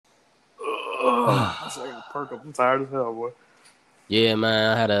That's like a perk up. I'm tired as hell, boy. Yeah,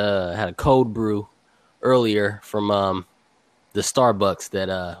 man. I had a cold brew earlier from the Starbucks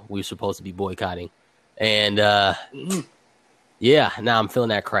that we were supposed to be boycotting, and yeah, now I'm feeling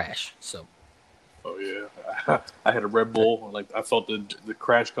that crash. So Oh yeah, I had a Red Bull. Like I felt the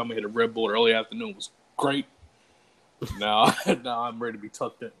crash coming. Hit a Red Bull early afternoon. It was great. Now now I'm ready to be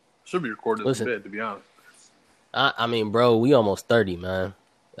tucked in. Should be recording this in listen, bed, to be honest. I mean, bro, we almost 30, man.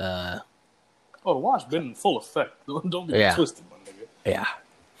 Oh, the watch been in full effect. Don't get it Yeah, twisted, my nigga. yeah.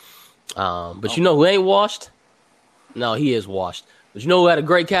 But you know who ain't washed? No, he is washed. But you know who had a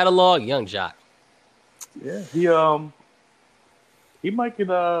great catalog? Young Jock. Yeah, he might get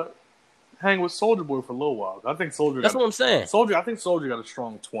hang with Soldier Boy for a little while. I think Soldier. That's what I'm saying. I think Soldier got a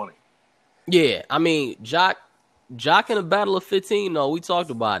strong 20. Yeah, I mean, Jock in a battle of 15. No, we talked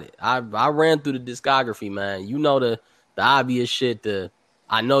about it. I ran through the discography, man. You know the obvious shit.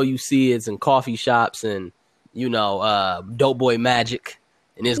 I know you see it's in coffee shops and Dope Boy Magic,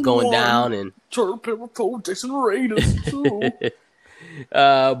 and it's going down and Jason Raiders too.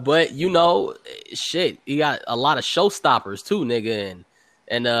 but shit, he got a lot of showstoppers too, nigga,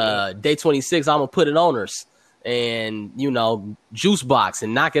 and Day 26, I'm gonna put it on us, and Juice Box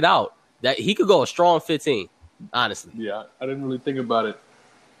and Knock It Out. That he could go a strong 15, honestly. Yeah, I didn't really think about it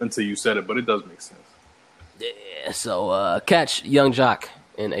until you said it, but it does make sense. Yeah, so catch Young Jock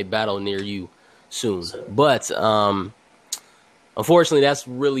in a battle near you soon. But unfortunately, that's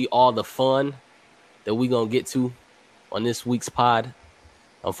really all the fun that we gonna get to on this week's pod.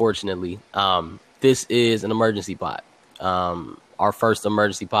 Unfortunately, this is an emergency pod. Our first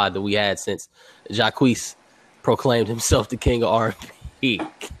emergency pod that we had since Jacquees proclaimed himself the king of R&B.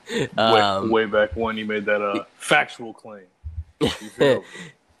 Way back when he made that factual claim.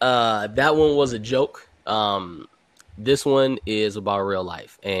 That one was a joke. This one is about real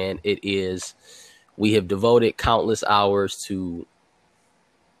life, and we have devoted countless hours to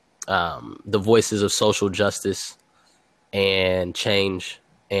the voices of social justice and change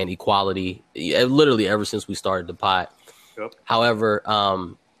and equality, literally ever since we started the pod. Yep. However,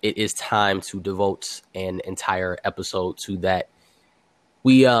 it is time to devote an entire episode to that.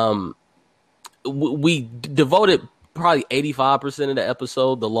 We devoted probably 85% of the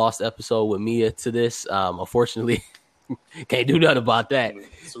episode, the lost episode with Mia, to this. Unfortunately, can't do nothing about that.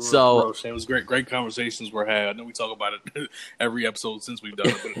 So it was great conversations were had. I know we talk about it every episode since we've done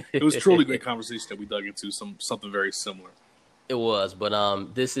it, but it was truly great conversation that we dug into something very similar. It was,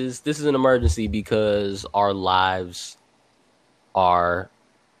 but this is an emergency because our lives are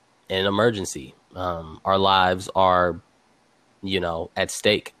an emergency. Our lives are, at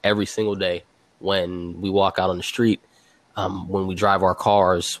stake every single day when we walk out on the street, when we drive our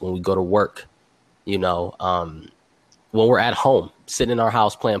cars, when we go to work, when we're at home, sitting in our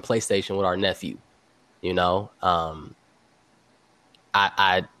house playing PlayStation with our nephew,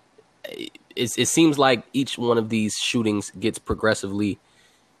 it seems like each one of these shootings gets progressively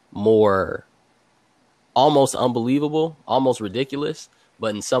more almost unbelievable, almost ridiculous,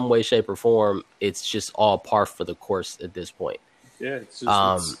 but in some way, shape, or form, it's just all par for the course at this point. Yeah, it's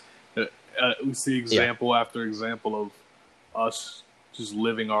just we see example after example of us just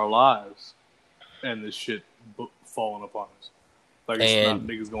living our lives and this shit falling upon us. Like it's not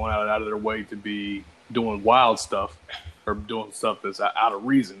niggas going out of their way to be doing wild stuff or doing stuff that's out of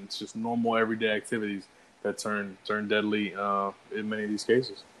reason. It's just normal everyday activities that turn deadly in many of these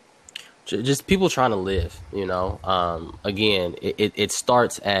cases. Just people trying to live, again, it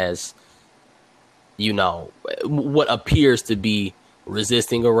starts as, what appears to be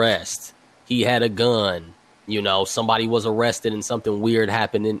resisting arrest. He had a gun, somebody was arrested and something weird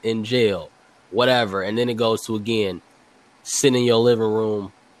happened in jail, whatever. And then it goes to, again, sitting in your living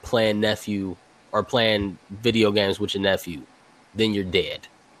room playing nephew or playing video games with your nephew. Then you're dead.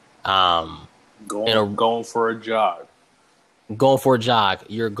 Going for a jog. Going for a jog,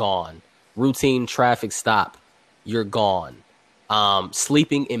 you're gone. Routine traffic stop, you're gone.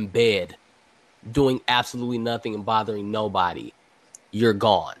 Sleeping in bed, doing absolutely nothing and bothering nobody, you're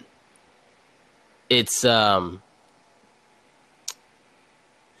gone. It's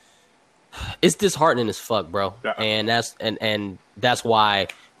disheartening as fuck, bro. Yeah. And that's why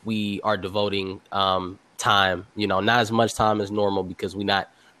we are devoting time, not as much time as normal because we're not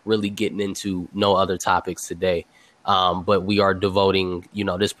really getting into no other topics today. But we are devoting,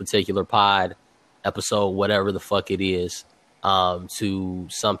 this particular pod episode, whatever the fuck it is, to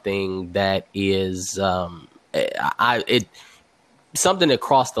something that is something that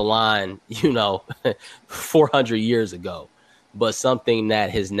crossed the line, 400 years ago, but something that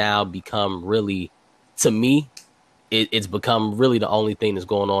has now become really, to me, it's become really the only thing that's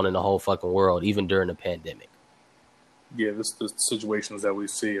going on in the whole fucking world, even during the pandemic. Yeah, the situations that we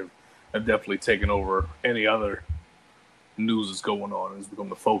see have definitely taken over any other news that's going on. It's become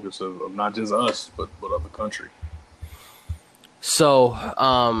the focus of not just us, but of the country. So,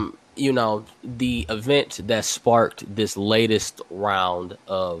 the event that sparked this latest round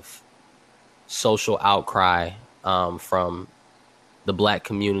of social outcry from the black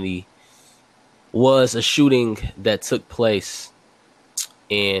community was a shooting that took place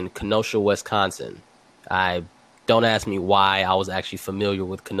in Kenosha, Wisconsin. Don't ask me why I was actually familiar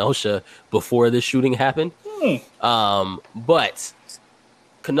with Kenosha before this shooting happened. But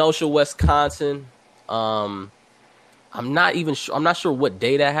Kenosha, Wisconsin, I'm not sure what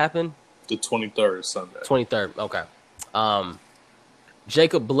day that happened. The 23rd, Sunday. 23rd, okay.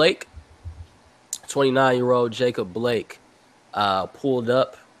 Jacob Blake, 29-year-old Jacob Blake, pulled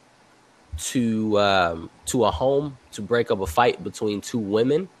up to a home to break up a fight between two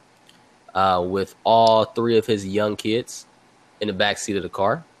women, with all three of his young kids in the back seat of the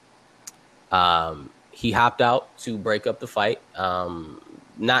car. He hopped out to break up the fight.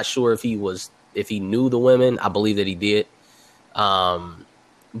 Not sure if he knew the women. I believe that he did.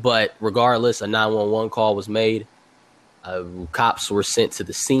 But regardless, a 911 call was made. Cops were sent to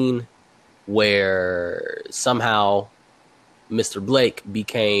the scene, where somehow Mr. Blake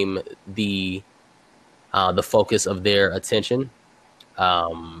became the focus of their attention.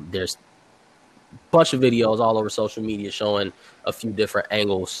 There's a bunch of videos all over social media showing a few different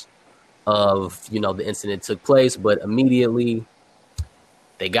angles of, the incident took place, but immediately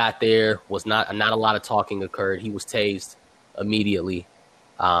they got there, was not a lot of talking occurred. He was tased immediately,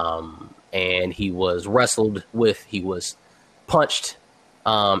 and he was wrestled with. He was punched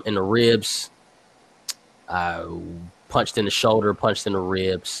in the ribs, punched in the shoulder, punched in the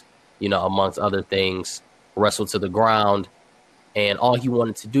ribs, amongst other things, wrestled to the ground. And all the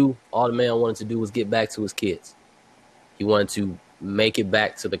man wanted to do was get back to his kids. He wanted to make it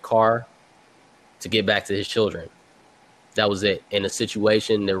back to the car to get back to his children. That was it. In a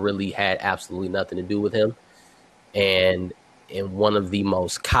situation that really had absolutely nothing to do with him. And in one of the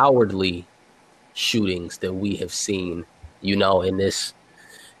most cowardly shootings that we have seen, in this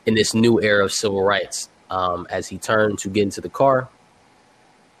new era of civil rights, as he turned to get into the car,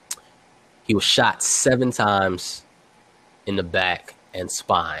 he was shot 7 times in the back and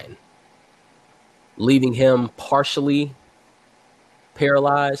spine, leaving him partially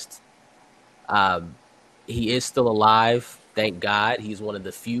paralyzed. He is still alive, thank God. He's one of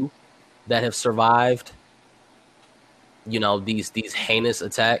the few that have survived, these heinous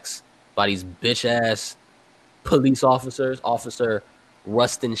attacks by these bitch ass police officers. Officer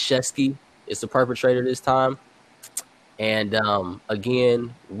Rustin Shesky is the perpetrator this time. And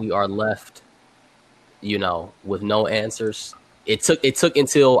again, we are left, with no answers. It took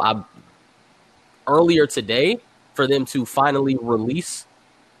until earlier today for them to finally release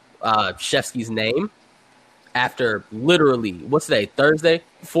Shesky's name after literally, what's today, Thursday?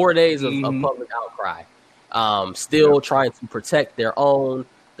 4 days of public outcry. Still trying to protect their own,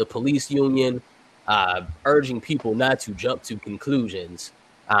 the police union, urging people not to jump to conclusions,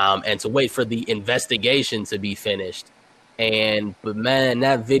 and to wait for the investigation to be finished. But man,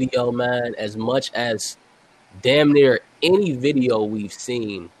 that video, man, as much as damn near any video we've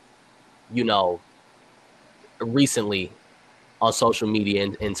seen, recently on social media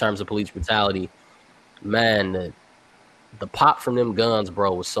in terms of police brutality, man, the pop from them guns,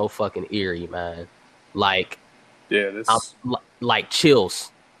 bro, was so fucking eerie, man. Like, yeah, like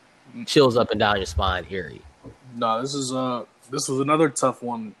chills up and down your spine, eerie. No, this was another tough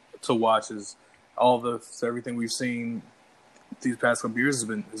one to watch. Is everything we've seen these past couple years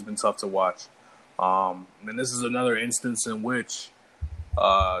has been tough to watch. And this is another instance in which,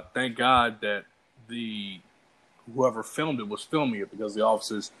 thank God that whoever filmed it was filming it, because the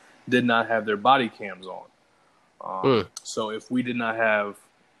officers did not have their body cams on. So if we did not have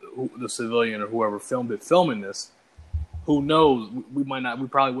the civilian or whoever filmed it filming this, who knows? We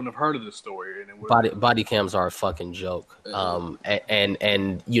probably wouldn't have heard of this story. And body cams are a fucking joke. And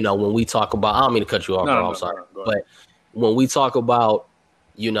when we talk about, I don't mean to cut you off, bro. I'm sorry, but when we talk about,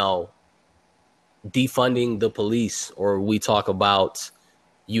 defunding the police, or we talk about,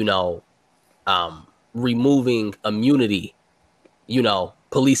 removing immunity,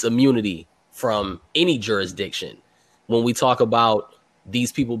 police immunity from any jurisdiction, when we talk about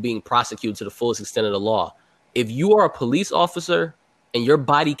these people being prosecuted to the fullest extent of the law, if you are a police officer and your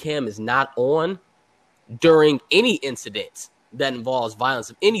body cam is not on during any incident that involves violence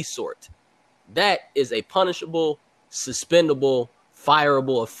of any sort, that is a punishable, suspendable,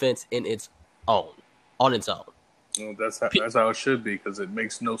 fireable offense on its own. Well, that's how it should be, because it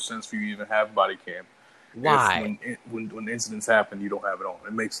makes no sense for you to even have body cam. Why? If when incidents happen, you don't have it on.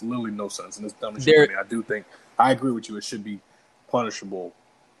 It makes literally no sense, and it's dumb as shit to me. I agree with you. It should be punishable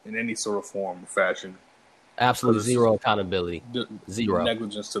in any sort of form or fashion. Absolutely zero accountability. Zero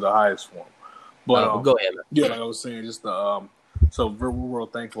negligence to the highest form. But go ahead, man. Yeah, like I was saying, just the so we're real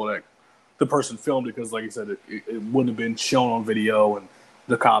thankful that the person filmed it, because, like you said, it wouldn't have been shown on video, and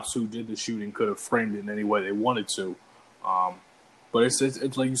the cops who did the shooting could have framed it in any way they wanted to. But it's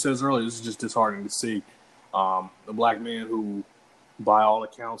like you said earlier, this is just disheartening to see. A black man who, by all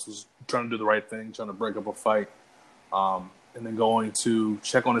accounts, was trying to do the right thing, trying to break up a fight, and then going to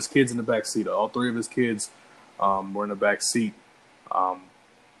check on his kids in the back seat. All three of his kids were in the back seat,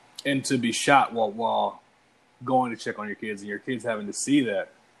 and to be shot while going to check on your kids, and your kids having to see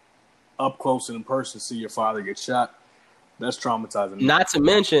that up close and in person, see your father get shot. That's traumatizing. Not to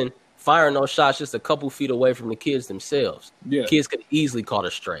mention firing those shots just a couple feet away from the kids themselves. Yeah, kids could easily caught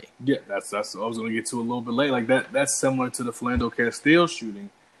a stray. Yeah, that's what I was going to get to a little bit later. Like that's similar to the Philando Castile shooting.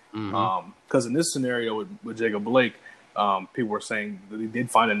 Because in this scenario with Jacob Blake, people were saying that he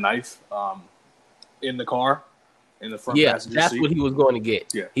did find a knife in the car, in the front passenger seat. That's what he was going to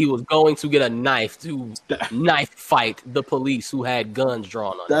get. Yeah. He was going to get a knife to knife fight the police who had guns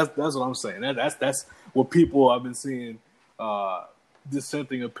drawn on him. That's what I'm saying. That's what people I've been seeing.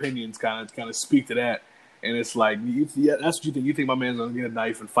 Dissenting opinions kind of speak to that, and it's like, that's what you think. You think my man's gonna get a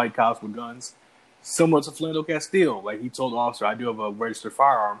knife and fight cops with guns? Similar to Philando Castile, like he told the officer, "I do have a registered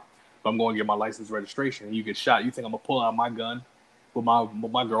firearm, but I'm going to get my license registration." And you get shot. You think I'm gonna pull out my gun with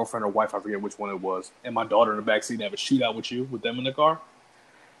my girlfriend or wife? I forget which one it was, and my daughter in the backseat and have a shootout with them in the car?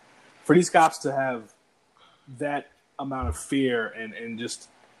 For these cops to have that amount of fear and just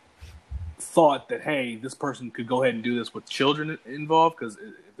thought that, hey, this person could go ahead and do this with children involved, because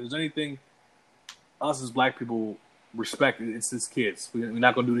if there's anything us as black people respect, it's his kids. We're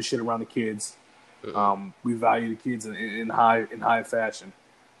not going to do this shit around the kids. We value the kids in high fashion.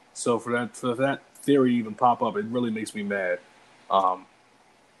 So for that theory to even pop up, it really makes me mad for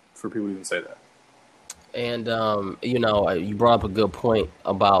people to even say that. And you brought up a good point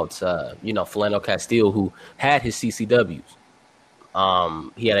about Philando Castile, who had his CCWs.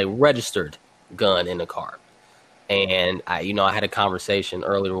 He had a registered gun in the car. And I had a conversation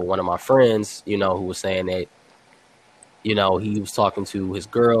earlier with one of my friends, who was saying that, he was talking to his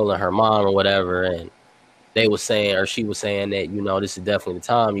girl and her mom or whatever. And they were saying, or she was saying that, this is definitely the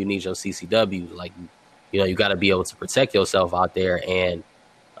time you need your CCW. Like, you got to be able to protect yourself out there. And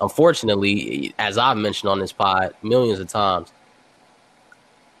unfortunately, as I've mentioned on this pod millions of times,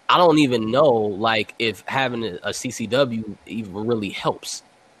 I don't even know, like, if having a CCW even really helps,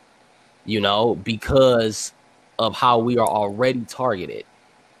 because of how we are already targeted.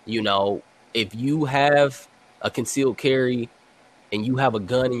 If you have a concealed carry and you have a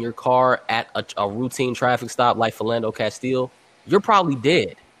gun in your car at a routine traffic stop like Philando Castile, you're probably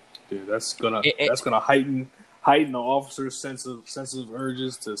dead. Dude, that's gonna heighten the officer's sensitive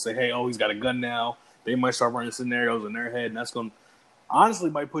urges to say, hey, he's got a gun now. They might start running scenarios in their head, and that's gonna honestly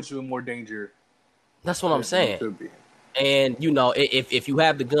might put you in more danger. That's what I'm saying. Could be. And if you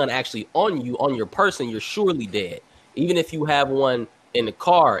have the gun actually on you, on your person, you're surely dead. Even if you have one in the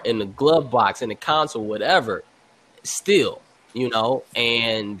car, in the glove box, in the console, whatever, still,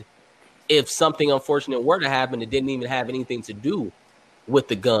 and if something unfortunate were to happen that didn't even have anything to do with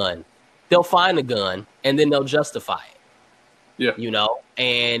the gun, they'll find the gun and then they'll justify it. Yeah.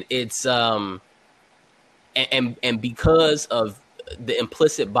 And it's and because of the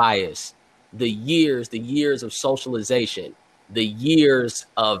implicit bias, the years of socialization, the years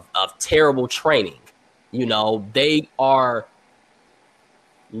of terrible training, they are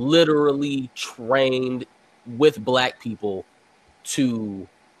literally trained with black people to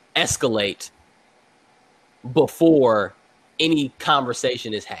escalate before any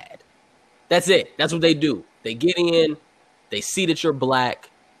conversation is had. That's it. That's what they do. They get in, they see that you're black.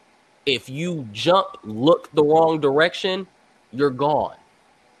 If you look the wrong direction, you're gone.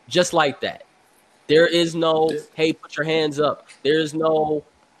 Just like that. There is no, hey, put your hands up. There's no,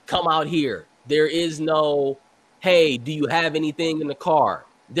 come out here. There is no, hey, do you have anything in the car?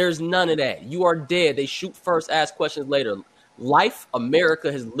 There's none of that. You are dead. They shoot first, ask questions later.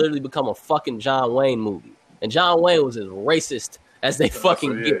 America has literally become a fucking John Wayne movie. And John Wayne was as racist as they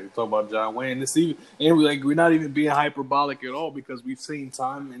fucking get. You talk about John Wayne. We're not even being hyperbolic at all, because we've seen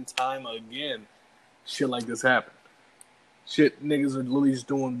time and time again shit like this happen. Shit, niggas are literally just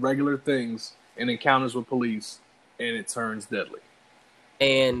doing regular things in encounters with police, and it turns deadly.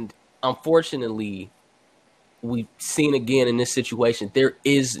 And unfortunately, we've seen again in this situation, there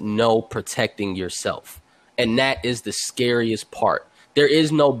is no protecting yourself. And that is the scariest part. There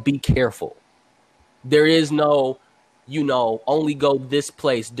is no be careful. There is no, only go this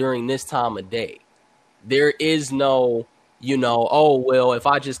place during this time of day. There is no, oh, well, if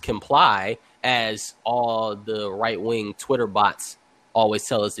I just comply, as all the right-wing Twitter bots always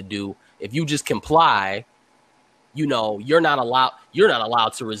tell us to do, if you just comply, you're not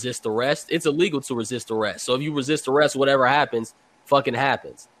allowed to resist arrest. It's illegal to resist arrest. So if you resist arrest, whatever happens, fucking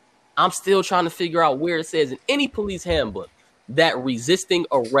happens. I'm still trying to figure out where it says in any police handbook that resisting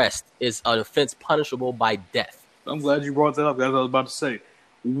arrest is an offense punishable by death. I'm glad you brought that up. That's what I was about to say.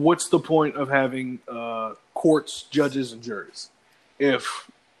 What's the point of having courts, judges, and juries? If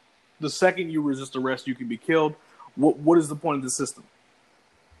the second you resist arrest, you can be killed, what is the point of the system?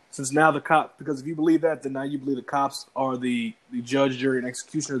 Since now the cop, because if you believe that, then now you believe the cops are the judge, jury, and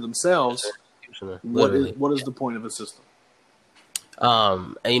executioner themselves. What is the point of a system?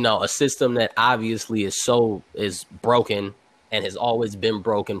 A system that obviously is broken and has always been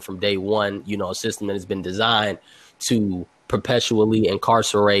broken from day one. A system that has been designed to perpetually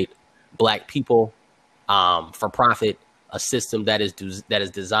incarcerate Black people for profit. A system that is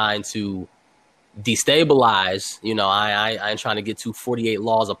designed to destabilize. I ain't trying to get to 48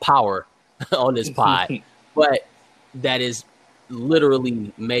 laws of power on this pod, but that is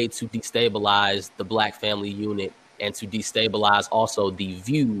literally made to destabilize the Black family unit and to destabilize also the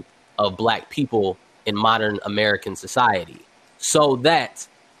view of Black people in modern American society. So that,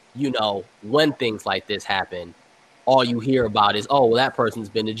 when things like this happen, all you hear about is, oh, well, that person's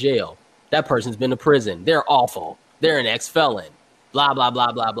been to jail. That person's been to prison. They're awful. They're an ex-felon. Blah, blah,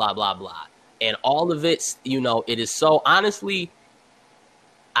 blah, blah, blah, blah, blah. And all of it, it is so, honestly,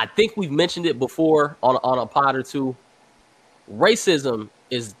 I think we've mentioned it before on a pod or two. Racism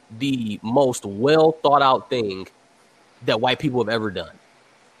is the most well thought out thing that white people have ever done.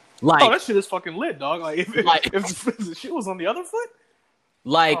 Like, that shit is fucking lit, dog. Like, if the shit was on the other foot,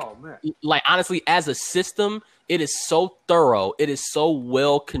 like honestly, as a system, it is so thorough, it is so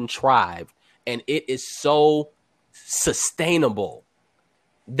well contrived, and it is so sustainable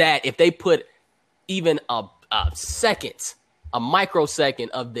that if they put even a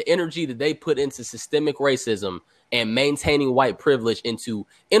microsecond of the energy that they put into systemic racism and maintaining white privilege into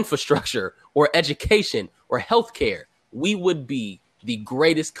infrastructure or education or healthcare, we would be the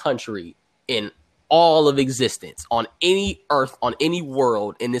greatest country in all of existence on any earth, on any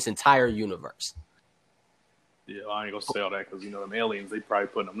world in this entire universe. Yeah, I ain't gonna say all that because them aliens, they probably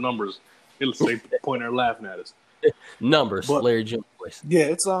putting up numbers. It'll say pointing there laughing at us. Numbers, but, Larry Jim voice.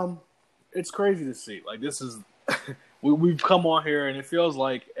 Yeah, it's crazy to see. Like, this is we've come on here and it feels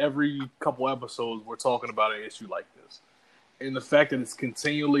like every couple episodes we're talking about an issue like this, and the fact that it's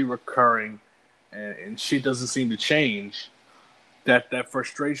continually recurring. And shit doesn't seem to change. That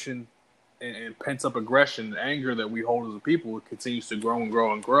frustration and pent up aggression and anger that we hold as a people continues to grow and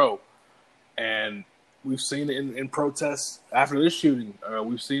grow and grow. And we've seen it in protests after this shooting.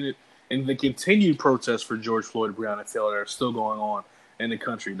 We've seen it in the continued protests for George Floyd, Breonna Taylor that are still going on in the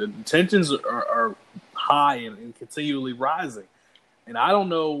country. The tensions are high and continually rising. And I don't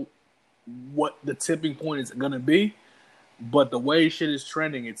know what the tipping point is going to be. But the way shit is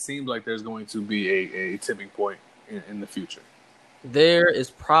trending, it seems like there's going to be a tipping point in the future. There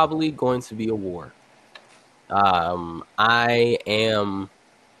is probably going to be a war. I am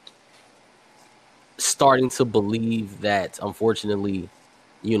starting to believe that, unfortunately,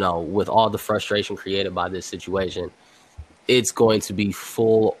 with all the frustration created by this situation, it's going to be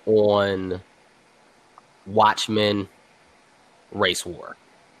full on Watchmen race war.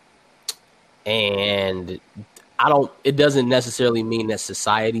 And it doesn't necessarily mean that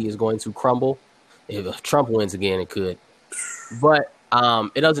society is going to crumble. If Trump wins again, it could. But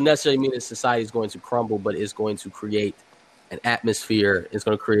it doesn't necessarily mean that society is going to crumble, but it's going to create an atmosphere. It's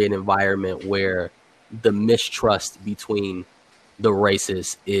going to create an environment where the mistrust between the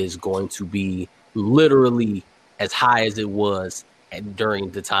races is going to be literally as high as it was during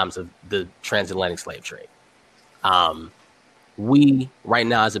the times of the transatlantic slave trade. We, right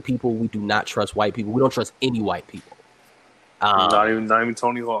now, as a people, we do not trust white people. We don't trust any white people. Not even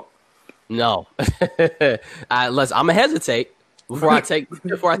Tony Hawk. No. I'm gonna hesitate before I take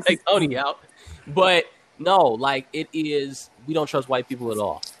Tony out. But no, it is. We don't trust white people at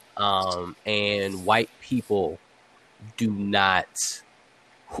all. And white people do not.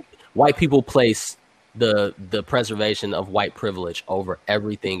 White people place the preservation of white privilege over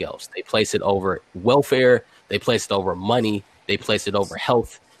everything else. They place it over welfare. They place it over money. They place it over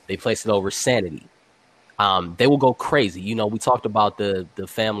health. They place it over sanity. They will go crazy. We talked about the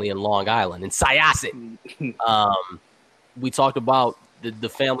family in Long Island, in Syosset. We talked about the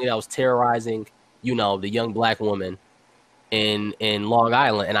family that was terrorizing you know, the young black woman in Long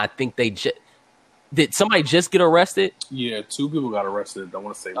Island, and I think they did somebody just get arrested? Yeah, 2 people got arrested. I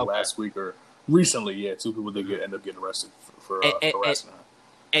want to say last week or recently. Yeah, 2 people did end up getting arrested for harassing her.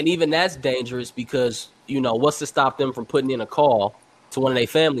 And even that's dangerous because, you know, what's to stop them from putting in a call to one of their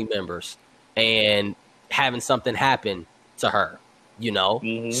family members and having something happen to her, you know?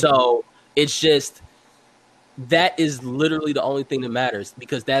 Mm-hmm. So it's just, that is literally the only thing that matters,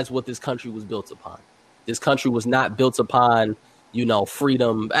 because that's what this country was built upon. This country was not built upon, you know,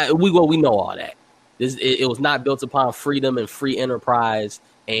 freedom. We know all that. It was not built upon freedom and free enterprise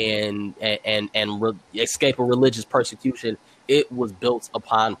and escape of religious persecution. It was built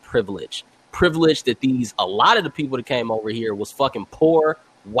upon privilege. Privilege that a lot of the people that came over here was fucking poor,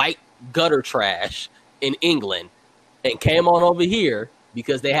 white gutter trash in England and came on over here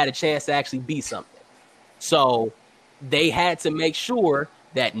because they had a chance to actually be something. So they had to make sure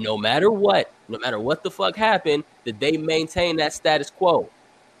that no matter what the fuck happened, that they maintain that status quo,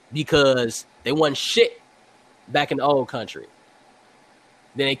 because they wasn't shit back in the old country.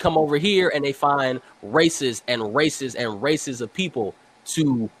 Then they come over here and they find races and races and races of people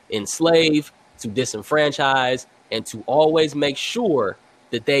to enslave, to disenfranchise, and to always make sure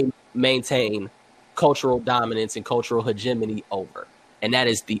that they maintain cultural dominance and cultural hegemony over. And that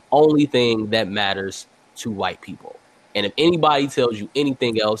is the only thing that matters to white people. And if anybody tells you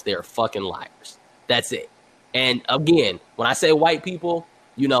anything else, they're fucking liars. That's it. And again, when I say white people,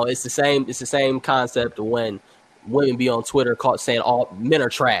 you know, it's the same concept of when women be on Twitter saying all men are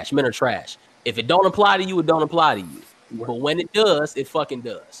trash. If it don't apply to you, it don't apply to you. But when it does, it fucking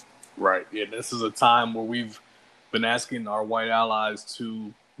does. Right. Yeah, this is a time where we've been asking our white allies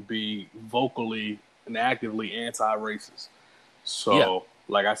to be vocally and actively anti-racist. So,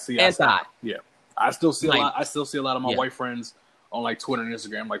 like, I still see a lot. I still see a lot of my white friends on like Twitter and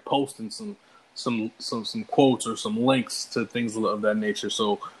Instagram, like posting some quotes or some links to things of that nature.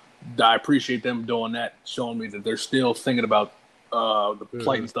 So I appreciate them doing that, showing me that they're still thinking about the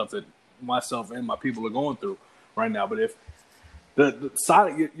plight and stuff that myself and my people are going through right now. But if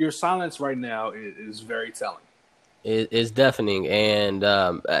your silence right now is very telling. It's deafening. And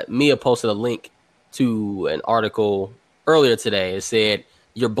Mia posted a link to an article earlier today. It said,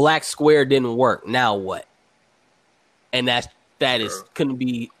 "Your black square didn't work. Now what?" And that couldn't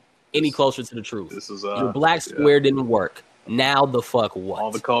be any closer to the truth. This is your black square didn't work. Now the fuck what?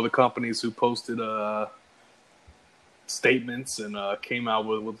 All the companies who posted statements and came out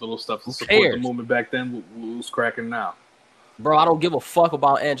with little stuff to support the movement back then, who's cracking now? Bro, I don't give a fuck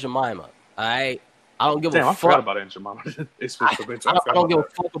about Aunt Jemima. All right? I don't give a fuck. I forgot about Aunt Jemima. I don't give a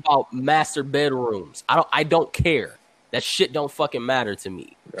fuck about master bedrooms. I don't care. That shit don't fucking matter to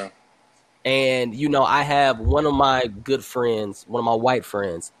me. Yeah. And, you know, I have one of my good friends, one of my white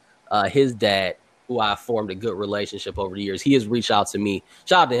friends, his dad, who I formed a good relationship over the years. He has reached out to me.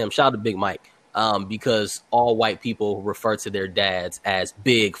 Shout out to him. Shout out to Big Mike. Because all white people refer to their dads as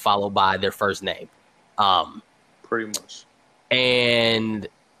Big followed by their first name. Pretty much. And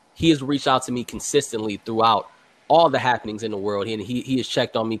he has reached out to me consistently throughout all the happenings in the world. He has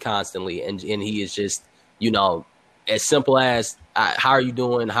checked on me constantly. And he is just, you know, as simple as, how are you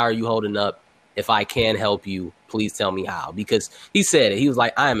doing? How are you holding up? If I can help you, please tell me how. Because he said it. He was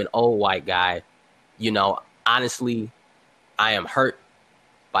like, I am an old white guy. You know, honestly, I am hurt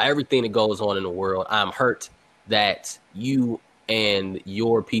by everything that goes on in the world. I'm hurt that you and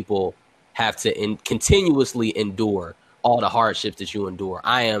your people have to continuously endure all the hardships that you endure.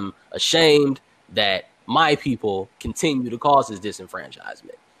 I am ashamed that my people continue to cause this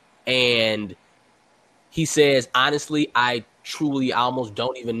disenfranchisement. And he says, honestly, I almost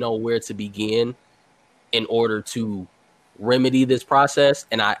don't even know where to begin in order to remedy this process.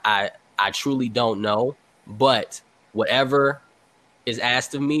 And I truly don't know, but whatever is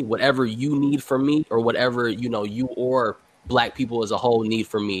asked of me, whatever you need from me, or whatever, you know, you or black people as a whole need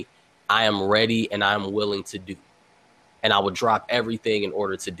from me, I am ready and I'm willing to do. And I would drop everything in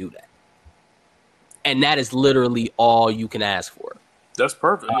order to do that. And that is literally all you can ask for. That's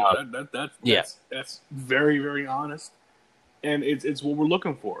perfect. That's very, very honest. And it's what we're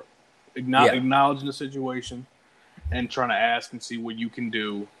looking for. Acknowledging the situation and trying to ask and see what you can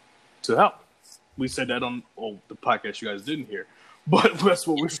do to help. We said that on the podcast you guys didn't hear, but that's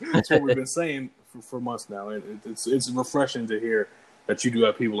what we've been saying for months now. It's refreshing to hear that you do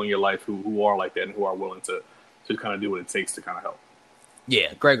have people in your life who are like that and who are willing to kind of do what it takes to kind of help.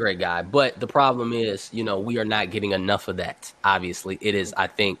 Yeah, great guy. But the problem is, you know, we are not getting enough of that. Obviously, it is. I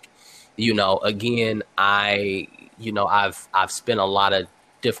think, you know, again, I've spent a lot of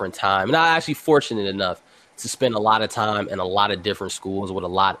different time, and I'm actually fortunate enough to spend a lot of time in a lot of different schools with a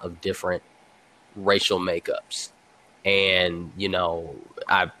lot of different racial makeups. And, you know,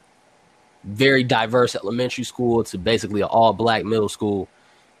 I very diverse elementary school to basically an all black middle school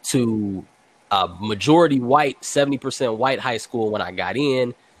to a majority white, 70% white high school when I got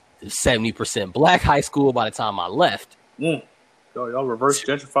in, 70% black high school by the time I left. Y'all reverse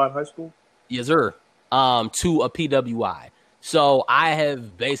gentrified high school? Yes, sir. To a PWI. So I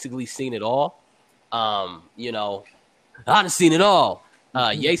have basically seen it all. You know, I've seen it all.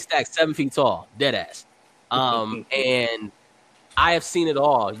 Yay stack 7 feet tall, dead ass. And I have seen it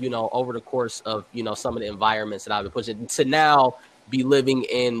all, you know, over the course of, you know, some of the environments that I've been pushing to now be living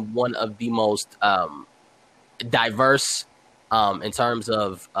in one of the most diverse in terms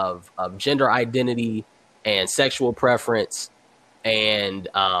of gender identity and sexual preference and,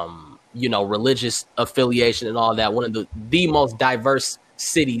 you know, religious affiliation and all that. One of the most diverse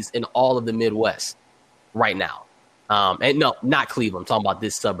cities in all of the Midwest right now. And no, not Cleveland. I'm talking about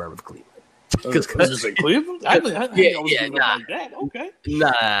this suburb of Cleveland. Because in Cleveland? Nah. Like that. Okay.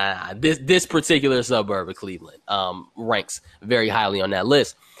 Nah, this particular suburb of Cleveland ranks very highly on that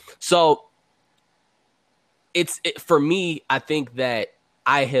list. So for me, I think that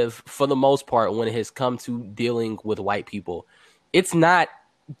I have, for the most part, when it has come to dealing with white people, it's not,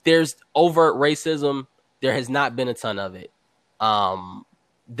 there's overt racism. There has not been a ton of it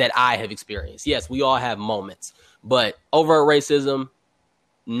that I have experienced. Yes, we all have moments, but overt racism,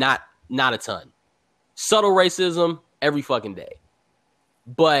 not a ton. Subtle racism every fucking day.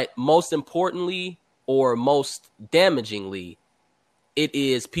 But most importantly, or most damagingly, it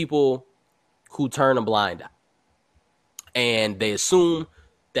is people who turn a blind eye. And they assume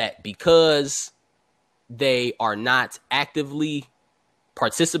that because they are not actively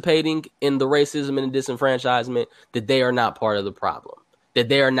participating in the racism and the disenfranchisement, that they are not part of the problem, that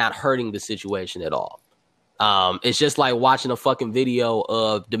they are not hurting the situation at all. It's just like watching a fucking video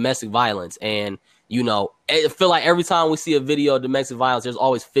of domestic violence. And, you know, I feel like every time we see a video of domestic violence, there's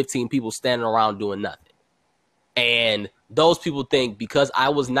always 15 people standing around doing nothing. And those people think because I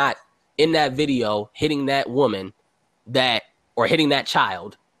was not in that video hitting that woman or hitting that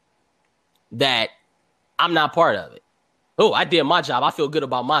child, that I'm not part of it. Oh, I did my job. I feel good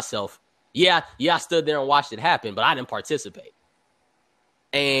about myself. Yeah, I stood there and watched it happen, but I didn't participate.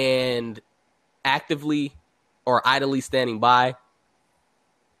 And actively or idly standing by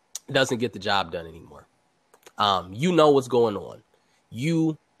doesn't get the job done anymore. You know what's going on.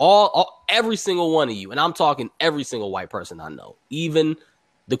 You every single one of you, and I'm talking every single white person I know, even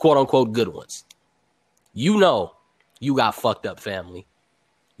the quote unquote good ones. You know you got fucked up family.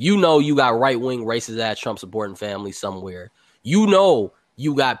 You know you got right-wing racist ass Trump supporting family somewhere. You know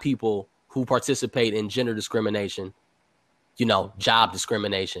you got people who participate in gender discrimination, you know, job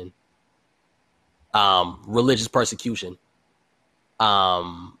discrimination, religious persecution,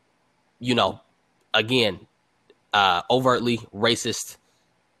 you know, again, overtly racist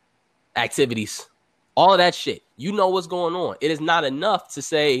activities, all of that shit. You know what's going on. It is not enough to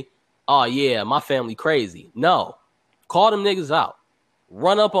say, oh yeah, my family crazy. No, call them niggas out.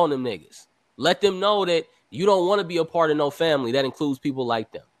 Run up on them niggas. Let them know that you don't want to be a part of no family that includes people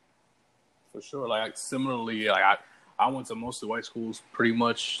like them. For sure. Like similarly, like I went to mostly white schools pretty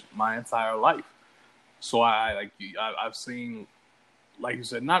much my entire life. So I've seen, like you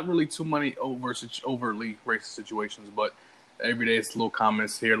said, not really too many overtly racist situations, but every day it's little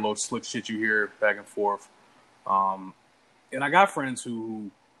comments here, little slick shit you hear back and forth. And I got friends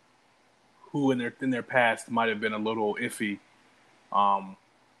who in their past might have been a little iffy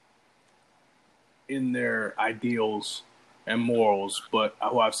in their ideals and morals, but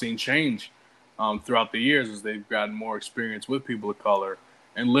who I've seen change throughout the years as they've gotten more experience with people of color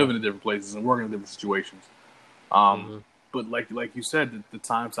and living in different places and working in different situations. But like you said, the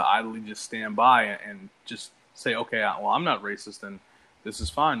time to idly just stand by and just say, okay, well, I'm not racist and this is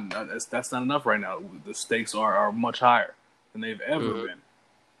fine. That's not enough right now. The stakes are much higher than they've ever been.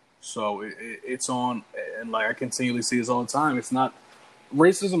 So it's on, and like I continually see this all the time. It's not,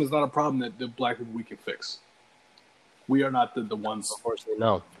 racism is not a problem that the black people we can fix. We are not the ones. Unfortunately,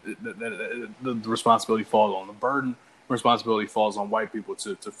 no. The responsibility falls on the burden. Responsibility falls on white people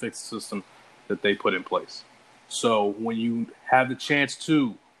to fix the system that they put in place. So when you have the chance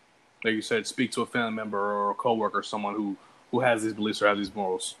to, like you said, speak to a family member or a coworker, or someone who has these beliefs or has these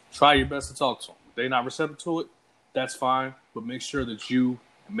morals, try your best to talk to them. If they're not receptive to it, that's fine. But make sure that you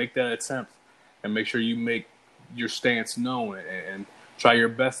make that attempt and make sure you make your stance known and try your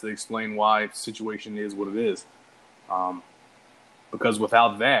best to explain why the situation is what it is. Because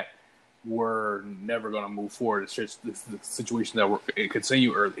without that, we're never going to move forward. It's just the situation that we're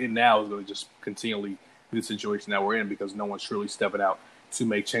in now is going to just continually be the situation that we're in because no one's truly stepping out to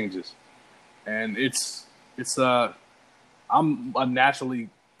make changes. and I'm a naturally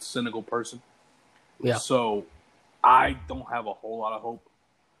cynical person, Yeah. so I don't have a whole lot of hope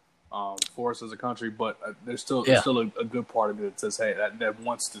for us as a country. But there's still a good part of me that says, hey, that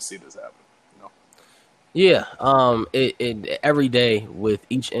wants to see this happen. You know? Yeah. It every day with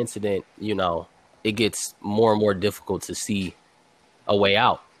each incident, you know, it gets more and more difficult to see a way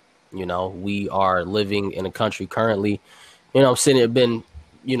out. You know, we are living in a country currently, you know, been,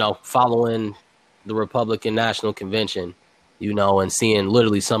 you know, following the Republican National Convention, you know, and seeing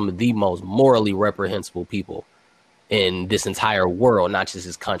literally some of the most morally reprehensible people in this entire world, not just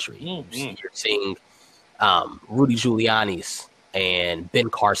this country. Mm-hmm. You're seeing Rudy Giuliani's and Ben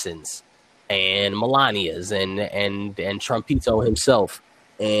Carson's and Melania's and Trumpito himself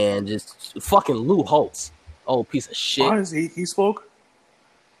and just fucking Lou Holtz. Oh, piece of shit. He spoke?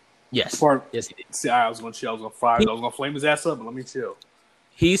 Yes. Yes, he did. See, I was gonna chill. I was gonna flame his ass up, but let me chill.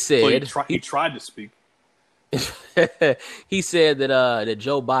 He said he tried to speak. He said that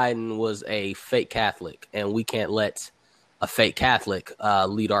Joe Biden was a fake Catholic, and we can't let a fake Catholic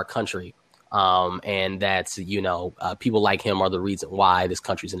lead our country. And that's, you know, people like him are the reason why this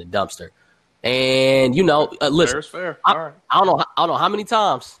country's in a dumpster. And, you know, listen, fair. I, All right. I don't know how many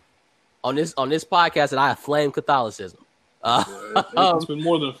times on this podcast that I have flamed Catholicism. It's been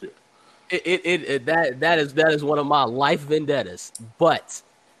more than a few. That is one of my life vendettas. But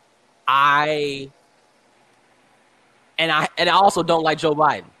I also don't like Joe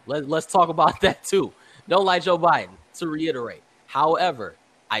Biden. Let's talk about that too. Don't like Joe Biden, to reiterate. However,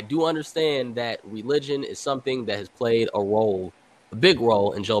 I do understand that religion is something that has played a big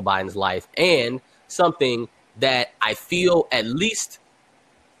role in Joe Biden's life, and something that I feel at least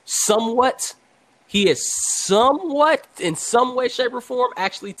somewhat he has somewhat, in some way, shape, or form,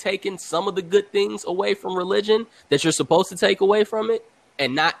 actually taken some of the good things away from religion that you're supposed to take away from it,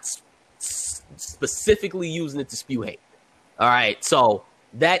 and not specifically using it to spew hate. All right, so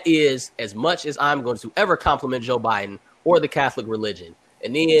that is as much as I'm going to ever compliment Joe Biden or the Catholic religion.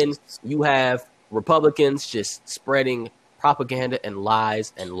 And then you have Republicans just spreading propaganda and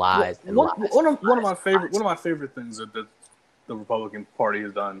lies and lies and lies. One of my favorite things that the Republican Party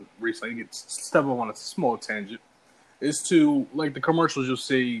has done recently, step up on a small tangent, is to, like, the commercials you'll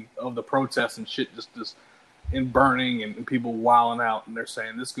see of the protests and shit just in burning and people wilding out, and they're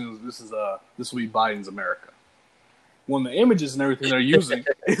saying this will be Biden's America. When the images and everything they're using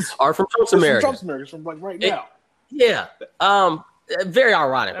are from Trump's America. From Trump's America, from like right now. Yeah. Very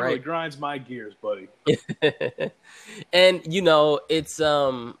ironic, that right? Really grinds my gears, buddy. And you know, it's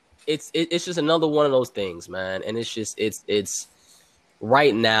just another one of those things, man. And it's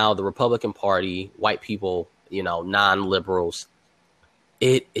right now the Republican Party, white people, you know, non-liberals,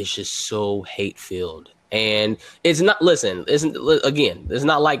 it is just so hate-filled. And it's not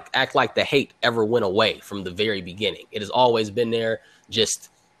like act like the hate ever went away from the very beginning. It has always been there, just,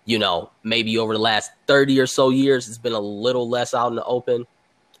 you know, maybe over the last 30 or so years, it's been a little less out in the open.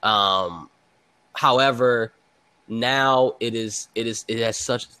 However, now it has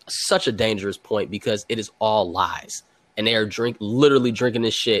such a dangerous point because it is all lies, and they are literally drinking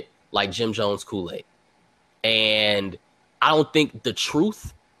this shit like Jim Jones Kool-Aid. And I don't think the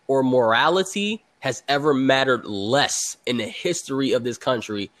truth or morality has ever mattered less in the history of this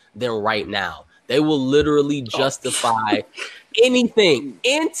country than right now. They will literally justify anything,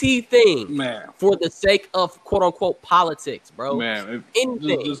 man, for the sake of quote unquote politics, bro. Man,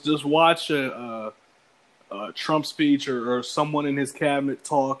 just watch a Trump speech or someone in his cabinet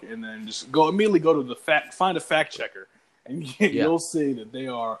talk, and then just immediately go to find a fact checker, and you'll see that they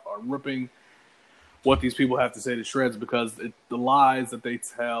are ripping what these people have to say to shreds, because the lies that they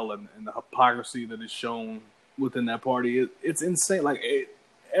tell and the hypocrisy that is shown within that party, it's insane. Like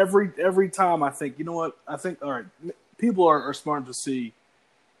every time I think, you know what? I think, all right, people are smart to see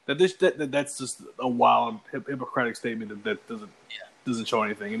that that's just a wild Hippocratic statement that doesn't show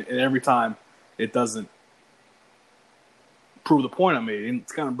anything, and every time it doesn't prove the point I made. And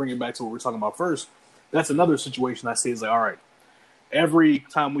to kind of bring it back to what we were talking about first, that's another situation I see is like, all right, every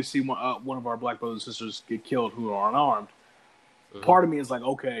time we see one of our black brothers and sisters get killed who are unarmed, part of me is like,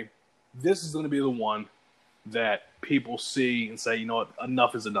 okay, this is going to be the one that people see and say, you know what,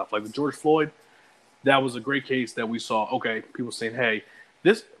 enough is enough. Like with George Floyd, that was a great case that we saw. Okay, people saying, hey,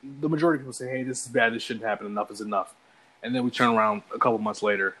 the majority of people say, hey, this is bad, this shouldn't happen, enough is enough. And then we turn around a couple months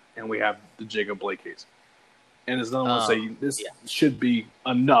later and we have the Jacob Blake case. And there's another one say this should be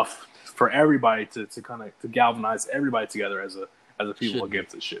enough for everybody to galvanize everybody together as a people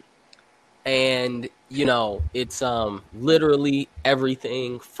against this shit. And, you know, it's literally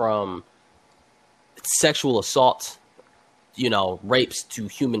everything from sexual assault, you know, rapes to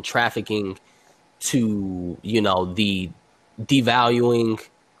human trafficking to, you know, the devaluing,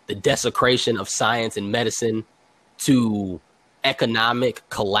 the desecration of science and medicine, to economic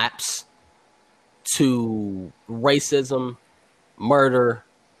collapse, to racism, murder,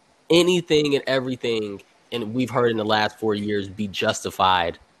 anything and everything. And we've heard in the last 4 years be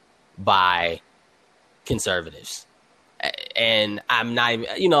justified by conservatives. And I'm not even,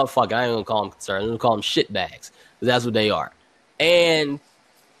 you know, fuck it, I ain't gonna call them conservatives. I'm gonna call them shitbags, because that's what they are. And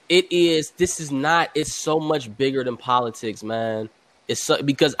it's so much bigger than politics, man. It's so,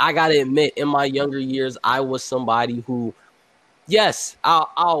 because I gotta admit, in my younger years, I was somebody who, yes, I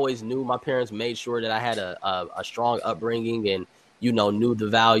always knew my parents made sure that I had a strong upbringing and, you know, knew the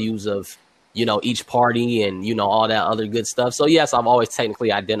values of, you know, each party and, you know, all that other good stuff. So yes, I've always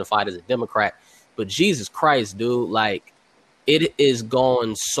technically identified as a Democrat, but Jesus Christ, dude, like, it is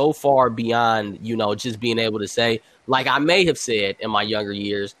going so far beyond, you know, just being able to say, like I may have said in my younger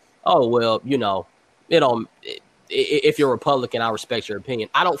years, oh, well, you know, if you're Republican, I respect your opinion.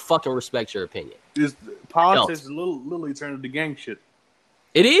 I don't fucking respect your opinion. Politics is literally turned into gang shit.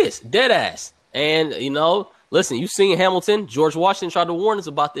 It is, dead ass. And, you know, listen, you seen Hamilton. George Washington tried to warn us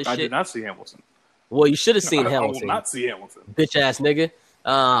about this shit. I did not see Hamilton. Well, you should have seen Hamilton. I will not see Hamilton. Bitch ass nigga.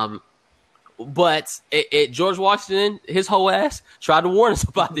 But George Washington, his whole ass, tried to warn us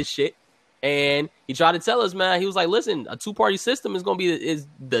about this shit. And he tried to tell us, man, he was like, listen, a two-party system is going to be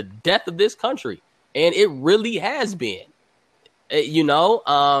the death of this country. And it really has been, you know,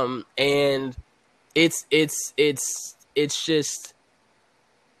 and it's just,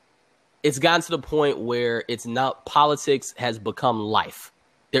 it's gotten to the point where it's not, politics has become life.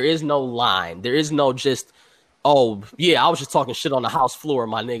 There is no line. There is no just, oh, yeah, I was just talking shit on the house floor,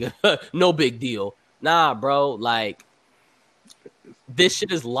 my nigga. No big deal. Nah, bro. Like, this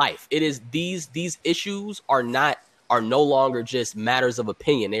shit is life. It is these issues are no longer just matters of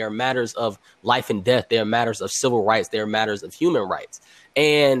opinion. They are matters of life and death. They are matters of civil rights. They are matters of human rights.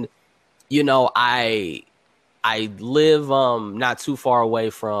 And, you know, I live not too far away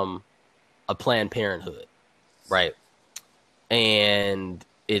from a Planned Parenthood, right? And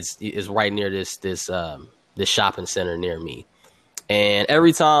it's right near this shopping center near me. And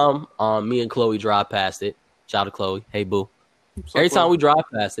every time me and Chloe drive past it, shout out to Chloe, hey boo. Every time we drive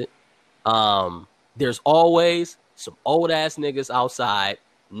past it, there's always some old ass niggas outside,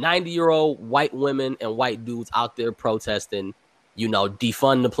 90-year-old white women and white dudes out there protesting, you know,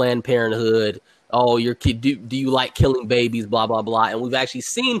 defund the Planned Parenthood. Oh, your kid, do you like killing babies? Blah, blah, blah. And we've actually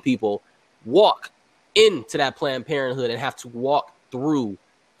seen people walk into that Planned Parenthood and have to walk through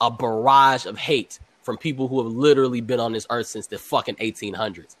a barrage of hate from people who have literally been on this earth since the fucking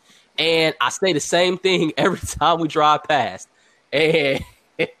 1800s. And I say the same thing every time we drive past.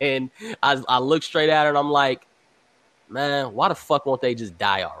 And I look straight at her and I'm like, man, why the fuck won't they just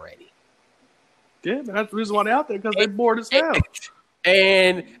die already? Yeah, that's the reason why they're out there, because they're bored as hell.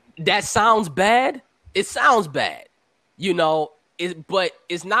 And that sounds bad. It sounds bad, you know, but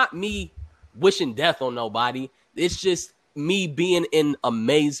it's not me wishing death on nobody. It's just me being in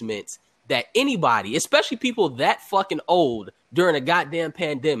amazement that anybody, especially people that fucking old during a goddamn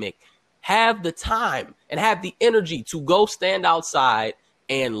pandemic, have the time and have the energy to go stand outside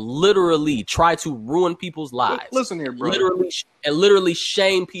and literally try to ruin people's lives. Listen here, bro. Literally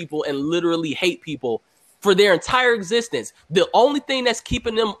shame people and literally hate people for their entire existence. The only thing that's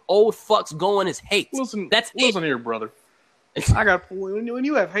keeping them old fucks going is hate. Listen it. Here, brother. I got when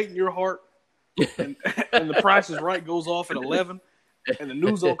you have hate in your heart and the Price is Right goes off at 11 and the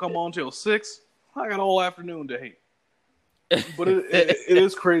news don't come on till 6, I got all afternoon to hate. But it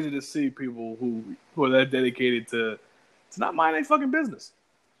is crazy to see people who are that dedicated to not mind their fucking business.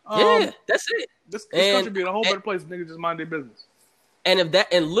 Yeah, that's it. This country be in a whole better place if niggas just mind their business. And if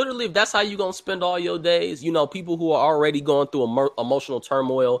that's how you gonna spend all your days, you know, people who are already going through emotional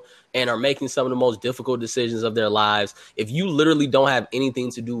turmoil and are making some of the most difficult decisions of their lives, if you literally don't have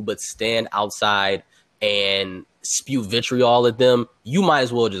anything to do but stand outside and spew vitriol at them, you might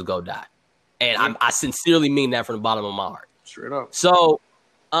as well just go die. And I sincerely mean that from the bottom of my heart. Straight up. So,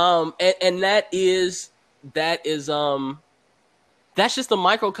 and that's just a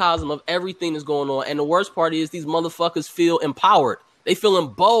microcosm of everything that's going on. And the worst part is these motherfuckers feel empowered. They feel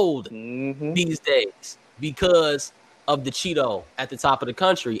emboldened these days because of the Cheeto at the top of the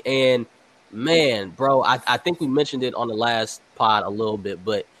country. And man, bro, I think we mentioned it on the last pod a little bit,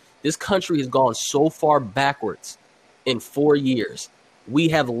 but this country has gone so far backwards in 4 years. We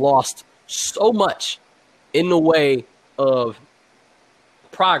have lost so much in the way of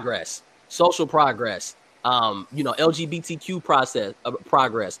progress, social progress, you know, LGBTQ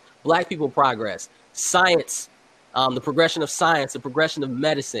progress, Black people progress, science, the progression of science, the progression of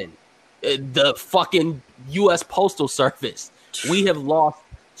medicine, the fucking U.S. Postal Service. We have lost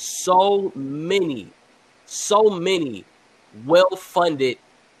so many well-funded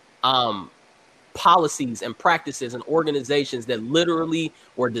policies and practices and organizations that literally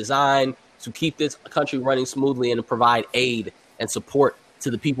were designed to keep this country running smoothly and to provide aid and support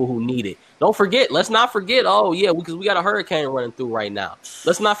to the people who need it. Let's not forget, because we got a hurricane running through right now.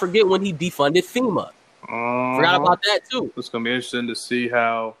 Let's not forget when he defunded FEMA. Forgot about that too. It's going to be interesting to see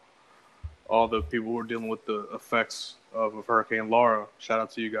how all the people who are dealing with the effects of Hurricane Laura, shout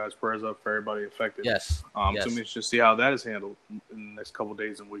out to you guys, prayers up for everybody affected. Yes. It's going to be interesting to see how that is handled in the next couple of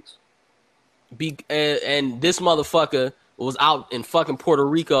days and weeks. And this motherfucker was out in fucking Puerto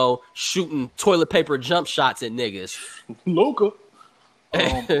Rico shooting toilet paper jump shots at niggas. Loca.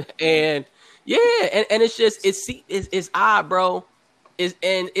 And it's just it's odd, bro.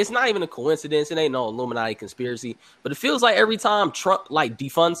 It's not even a coincidence. It ain't no Illuminati conspiracy, but it feels like every time Trump like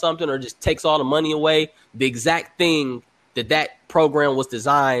defunds something or just takes all the money away, the exact thing that program was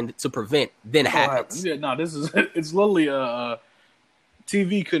designed to prevent then happens. Yeah, no, it's literally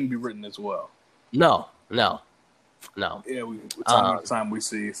TV couldn't be written as well. No. Yeah, time we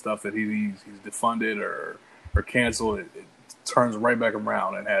see stuff that he's defunded or canceled, it turns right back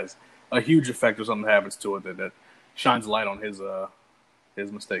around and has a huge effect if something happens to it that shines light on his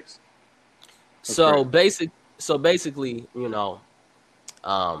mistakes. So basically,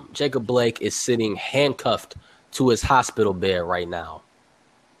 Jacob Blake is sitting handcuffed to his hospital bed right now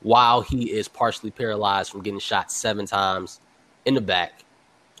while he is partially paralyzed from getting shot 7 times in the back,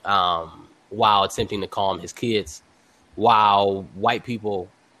 while attempting to calm his kids, while white people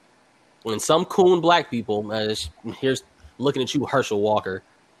and some coon black people, here's looking at you, Herschel Walker,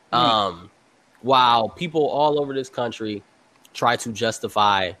 while people all over this country try to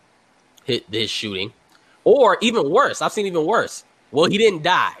justify this shooting, or even worse. I've seen even worse. Well, he didn't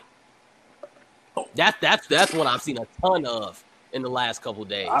die. That's what I've seen a ton of in the last couple of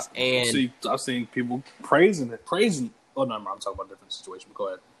days. I've seen people praising. Oh no, I'm talking about a different situation. But go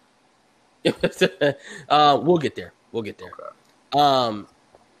ahead. We'll get there. Okay.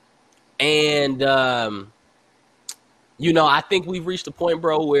 I think we've reached a point,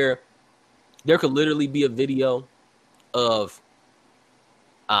 bro, where there could literally be a video of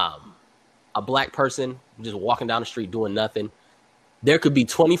a black person just walking down the street doing nothing. There could be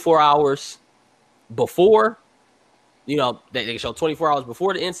 24 hours before, they show 24 hours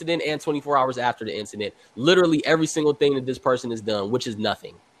before the incident and 24 hours after the incident. Literally every single thing that this person has done, which is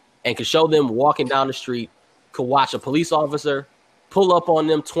nothing, and could show them walking down the street, could watch a police officer pull up on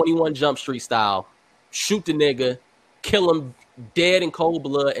them 21 Jump Street style, shoot the nigga, kill him dead in cold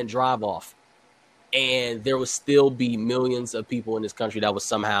blood, and drive off. And there would still be millions of people in this country that would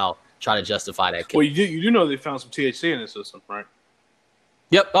somehow try to justify that kill. Well, you do know they found some THC in his system, right?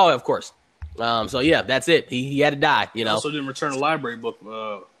 Yep. Oh, of course. So yeah, that's it. He had to die. He also didn't return a library book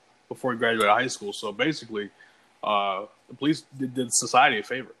before he graduated high school. So basically, the police did society a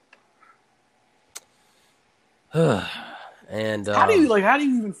favor. And how do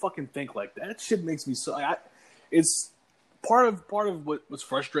you even fucking think like that? That shit makes me so. It's part of what's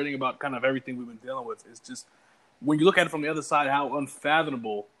frustrating about kind of everything we've been dealing with is just when you look at it from the other side, how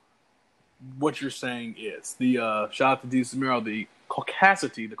unfathomable what you're saying is. The shout out to D. Samiro, the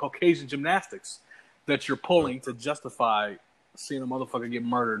caucasity, the Caucasian gymnastics that you're pulling to justify seeing a motherfucker get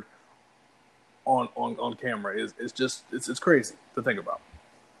murdered on camera is just it's crazy to think about.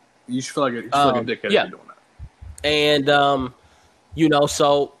 You should feel like a dickhead if you're doing that. And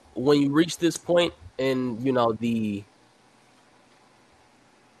so when you reach this point in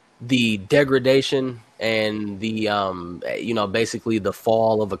the degradation and the basically the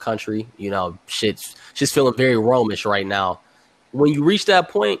fall of a country, shit's just feeling very Romish right now. When you reach that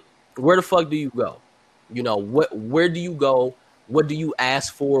point, where the fuck do you go? Where do you go? What do you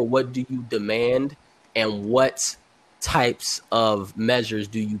ask for? What do you demand? And what types of measures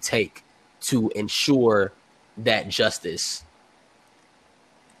do you take to ensure that justice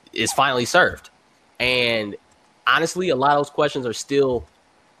is finally served? And honestly, a lot of those questions are still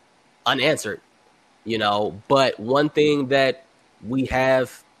unanswered, but one thing that we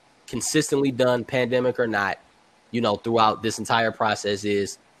have consistently done, pandemic or not, throughout this entire process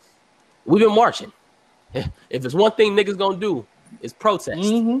is we've been marching. If there's one thing niggas gonna do, it's protest.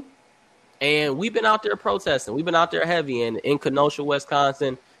 Mm-hmm. And we've been out there protesting. We've been out there heavy. And in Kenosha,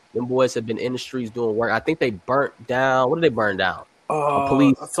 Wisconsin, them boys have been in the streets doing work. I think they burnt down. What did they burn down?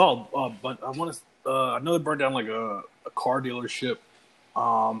 Police. I saw, but I know they burned down like a car dealership.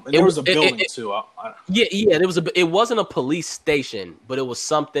 And there was a building too. Yeah. It wasn't a police station, but it was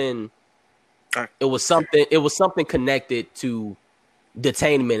something. It was something connected to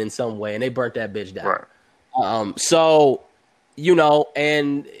detainment in some way, and they burnt that bitch down. Right. So,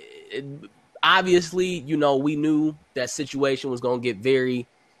 and obviously, we knew that situation was going to get very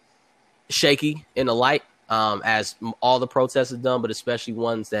shaky in the light, as all the protests have done, but especially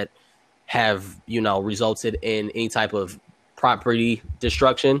ones that have, resulted in any type of property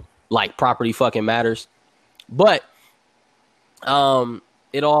destruction, like property fucking matters. But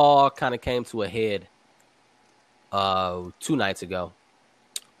it all kind of came to a head 2 nights ago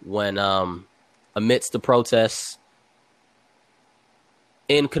when amidst the protests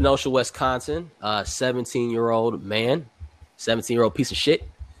in Kenosha, Wisconsin, a 17-year-old man, 17-year-old piece of shit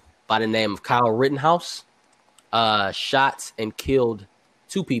by the name of Kyle Rittenhouse, shot and killed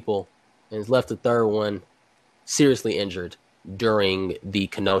 2 people and has left the third one seriously injured during the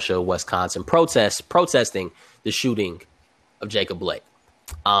Kenosha, Wisconsin protesting the shooting of Jacob Blake.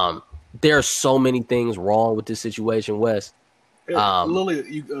 There are so many things wrong with this situation, Wes.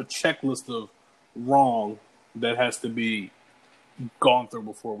 Literally a checklist of wrong that has to be gone through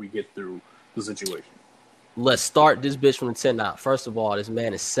before we get through the situation. Let's start this bitch from the 10 out. First of all, this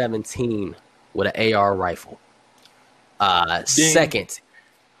man is 17 with an AR rifle. Second,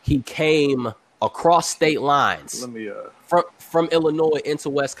 he came across state lines from Illinois into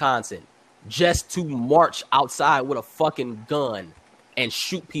Wisconsin just to march outside with a fucking gun and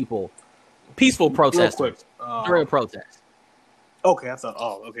shoot people, peaceful protesters, during a protest. Okay, I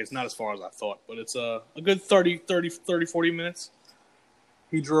thought, it's not as far as I thought, but it's a good 30, 40 minutes.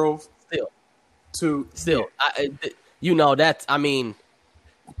 He drove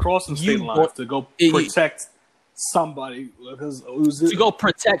crossing state lines to go protect somebody to go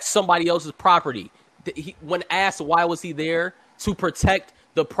protect somebody else's property. When asked why was he there, to protect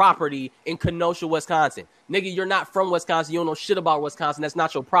the property in Kenosha, Wisconsin. Nigga, you're not from Wisconsin. You don't know shit about Wisconsin. That's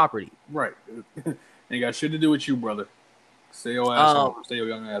not your property. Right. Ain't got shit to do with you, brother. Stay your ass home. Stay your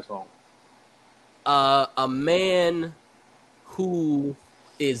young ass home. A man who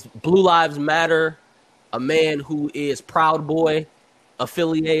is Blue Lives Matter, a man who is Proud Boy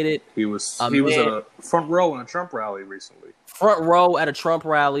affiliated. He was at a front row in a Trump rally recently. Front row at a Trump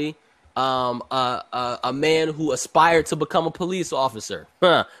rally. A man who aspired to become a police officer.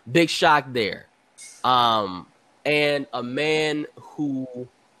 Big shock there. And a man who,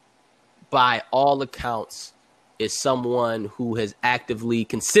 by all accounts, is someone who has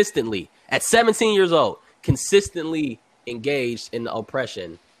consistently, at 17 years old, consistently engaged in the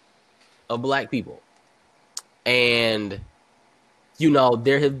oppression of black people. And,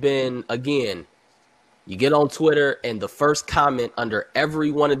 there have been, again, you get on Twitter and the first comment under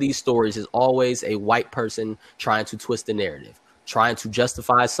every one of these stories is always a white person trying to twist the narrative, trying to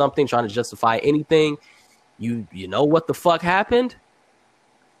justify something, trying to justify anything. You know what the fuck happened?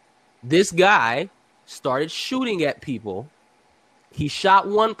 This guy started shooting at people. He shot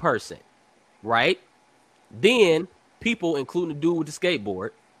one person, right? Then people, including the dude with the skateboard,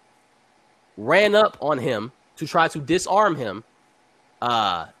 ran up on him to try to disarm him.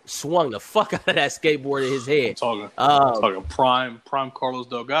 Swung the fuck out of that skateboard in his head. Talking prime Carlos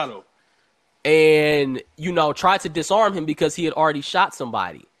Delgado. And, tried to disarm him because he had already shot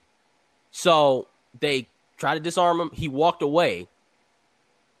somebody. So they tried to disarm him. He walked away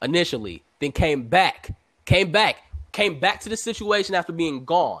initially, then came back to the situation after being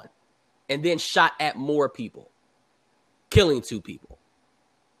gone, and then shot at more people, killing 2 people.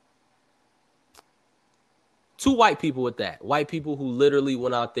 2 white people with that. White people who literally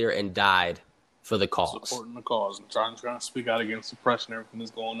went out there and died for the cause. Supporting the cause and trying to speak out against suppression, everything that's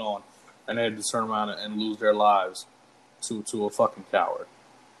going on. And they had to turn around and lose their lives to a fucking coward.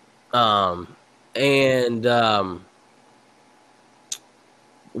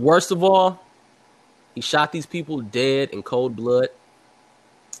 Worst of all, he shot these people dead in cold blood.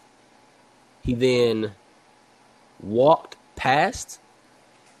 He then walked past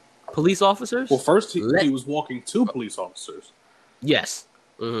police officers. Well, first he was walking to police officers. Yes,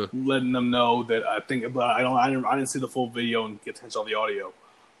 letting them know that I didn't see the full video and get attention on the audio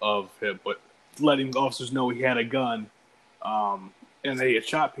of him, but letting the officers know he had a gun, and they had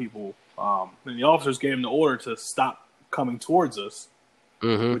shot people. And the officers gave him the order to stop coming towards us,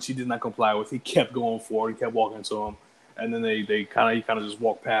 which he did not comply with. He kept going forward. He kept walking to him, and then he kind of just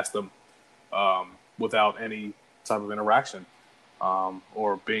walked past them without any type of interaction.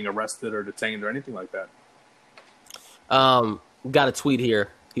 Or being arrested or detained or anything like that. Got a tweet here.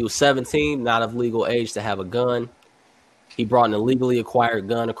 He was 17, not of legal age to have a gun. He brought an illegally acquired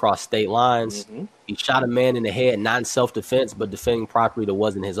gun across state lines. He shot a man in the head, not in self-defense, but defending property that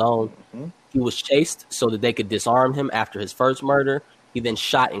wasn't his own. He was chased so that they could disarm him after his first murder. He then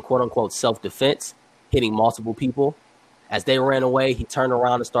shot in quote-unquote self-defense, hitting multiple people. As they ran away, he turned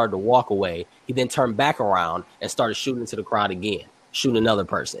around and started to walk away. He then turned back around and started shooting into the crowd again, shooting another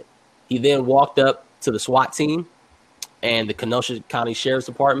person. He then walked up to the SWAT team and the Kenosha County Sheriff's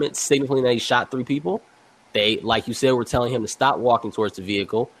Department, signaling that he shot 3 people. They, like you said, were telling him to stop walking towards the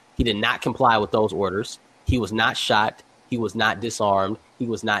vehicle. He did not comply with those orders. He was not shot. He was not disarmed. He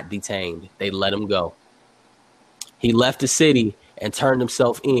was not detained. They let him go. He left the city and turned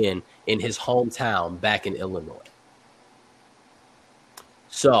himself in his hometown back in Illinois.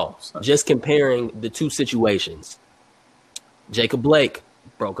 So, just comparing the two situations, Jacob Blake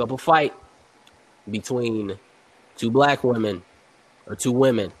broke up a fight between 2 black women or 2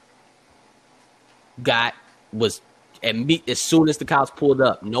 women. As soon as the cops pulled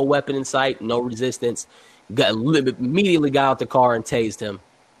up, no weapon in sight, no resistance, immediately got out the car and tased him.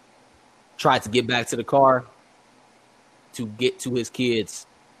 Tried to get back to the car to get to his kids,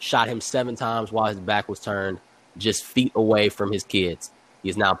 shot him 7 times while his back was turned, just feet away from his kids. He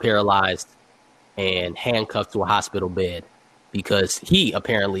is now paralyzed and handcuffed to a hospital bed because he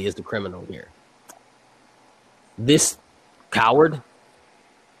apparently is the criminal here. This coward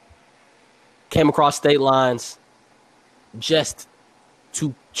came across state lines just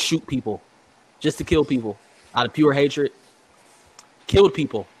to shoot people, just to kill people out of pure hatred. Killed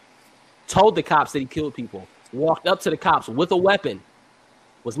people, told the cops that he killed people, walked up to the cops with a weapon,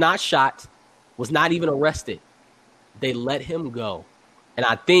 was not shot, was not even arrested. They let him go. And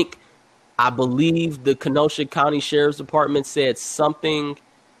I believe the Kenosha County Sheriff's Department said something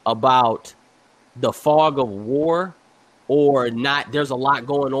about the fog of war or not. There's a lot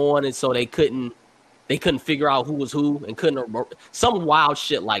going on. And so they couldn't figure out who was who and some wild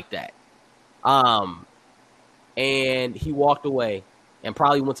shit like that. And he walked away and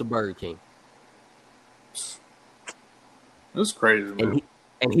probably went to Burger King. That's crazy, man.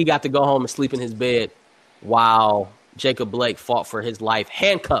 And he got to go home and sleep in his bed while Jacob Blake fought for his life,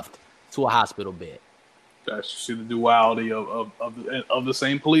 handcuffed to a hospital bed. That's see the duality of the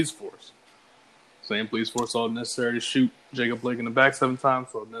same police force. Same police force saw it necessary to shoot Jacob Blake in the back 7 times.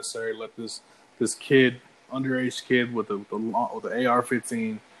 So necessary to let this kid, underage kid with the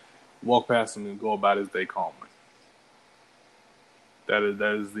AR-15, walk past him and go about his day calmly. That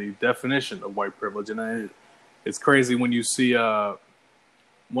is the definition of white privilege, and it's crazy when you see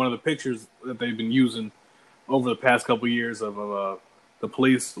one of the pictures that they've been using over the past couple of years of the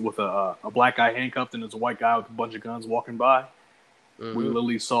police with a black guy handcuffed and there's a white guy with a bunch of guns walking by. Mm-hmm. We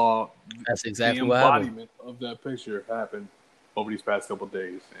literally saw that's exactly the embodiment of that picture happen over these past couple of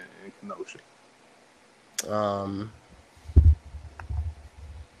days in Kenosha.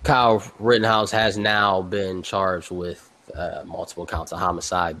 Kyle Rittenhouse has now been charged with multiple counts of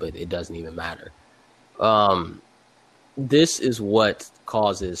homicide, but it doesn't even matter. This is what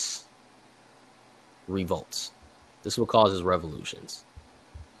causes revolts. This is what causes revolutions.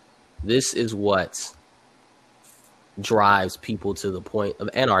 This is what drives people to the point of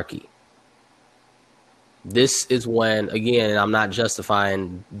anarchy. This is when, again, I'm not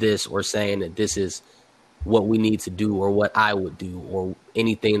justifying this or saying that this is what we need to do or what I would do or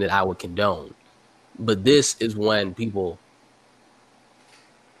anything that I would condone. But this is when people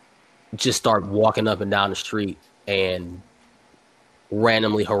just start walking up and down the street and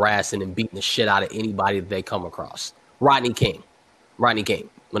randomly harassing and beating the shit out of anybody that they come across. Rodney King, when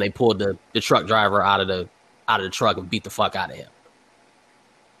they pulled the truck driver out of the truck and beat the fuck out of him.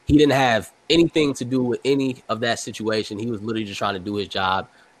 He didn't have anything to do with any of that situation. He was literally just trying to do his job,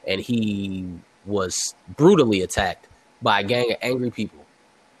 and he was brutally attacked by a gang of angry people.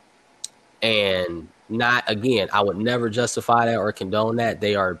 And not, again, I would never justify that or condone that.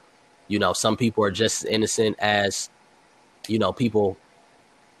 They are, some people are just as innocent as,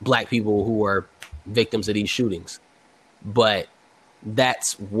 black people who are victims of these shootings. But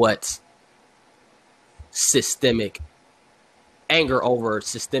that's what systemic anger over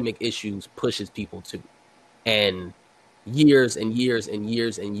systemic issues pushes people to. And years and years and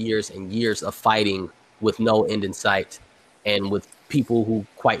years and years and years of fighting with no end in sight, and with people who,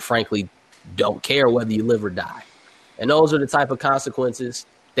 quite frankly, don't care whether you live or die. And those are the type of consequences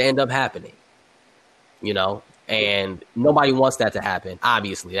that end up happening, and nobody wants that to happen.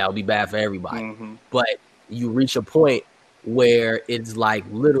 Obviously, that would be bad for everybody. Mm-hmm. But you reach a point where it's like,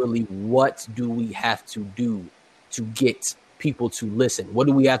 literally, what do we have to do to get people to listen? What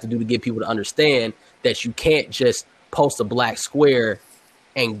do we have to do to get people to understand that you can't just post a black square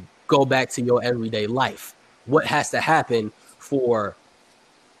and go back to your everyday life? What has to happen for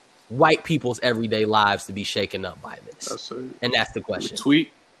white people's everyday lives to be shaken up by this? And that's the question. We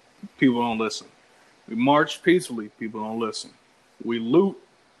tweet, people don't listen. We march peacefully, people don't listen. We loot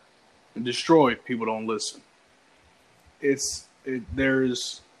and destroy, people don't listen.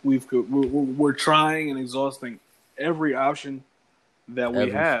 we're trying and exhausting every option that we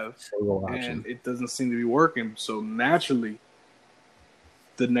have, and it doesn't seem to be working. So naturally,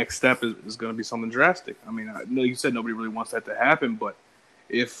 the next step is going to be something drastic. I mean, I know you said nobody really wants that to happen, but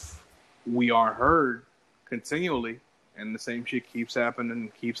if we are heard continually and the same shit keeps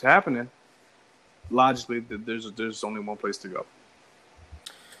happening, logically, there's only one place to go.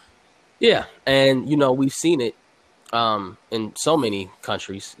 Yeah, and we've seen it in so many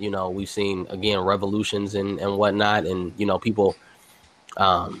countries. We've seen again revolutions and whatnot, and people,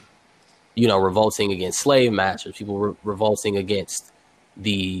 revolting against slave masters, people revolting against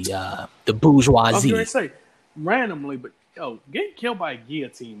the bourgeoisie. I was going to say randomly, but getting killed by a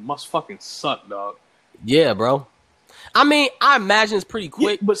guillotine must fucking suck, dog. Yeah, bro. I mean, I imagine it's pretty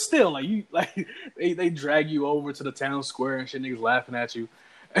quick, but still, they drag you over to the town square and shit, niggas laughing at you,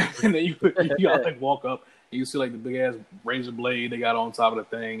 and then you gotta walk up and you see the big ass razor blade they got on top of the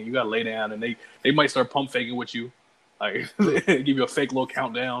thing, and you gotta lay down, and they might start pump faking with you, give you a fake little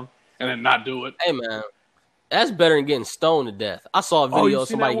countdown, and then not do it. Hey man, that's better than getting stoned to death. I saw a video of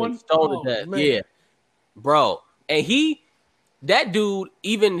somebody getting stoned to death. Man. Yeah, bro, and that dude,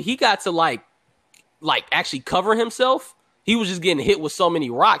 even he got to actually cover himself. He was just getting hit with so many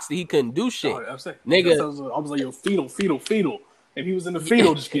rocks that he couldn't do shit. I'm saying, nigga, I was like, yo, fetal. And he was in the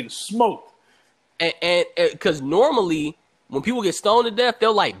fetal just getting smoked. And because normally when people get stoned to death,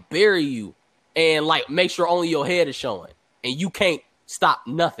 they'll bury you and make sure only your head is showing. And you can't stop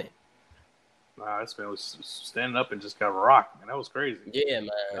nothing. Nah, this man was standing up and just got rocked, man. That was crazy. Yeah,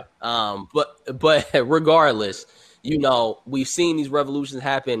 man. But regardless, we've seen these revolutions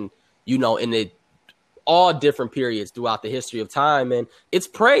happen, in all different periods throughout the history of time, and it's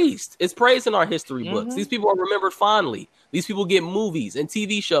praised. It's praised in our history books. These people are remembered fondly. These people get movies and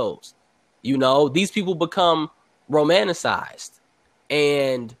TV shows. These people become romanticized.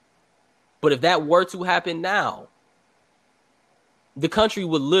 But if that were to happen now, the country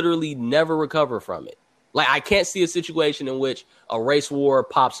would literally never recover from it. I can't see a situation in which a race war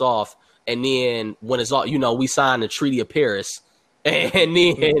pops off, and then when it's all, we sign the Treaty of Paris, and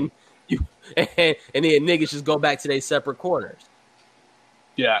then and then niggas just go back to their separate corners.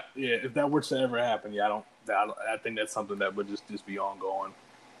 Yeah. If that were to ever happen, I think that's something that would just be ongoing,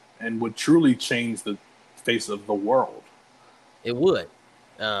 and would truly change the face of the world. It would.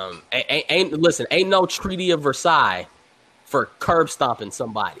 Ain't no Treaty of Versailles for curb stomping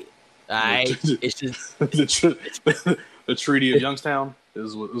somebody. All right, it's just the Treaty of Youngstown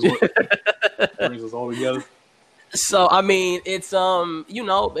is what brings us all together. So I mean, it's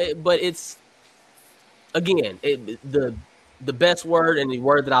but it's again the best word, and the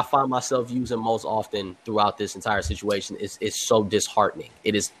word that I find myself using most often throughout this entire situation is so disheartening.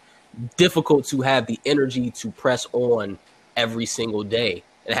 It is difficult to have the energy to press on every single day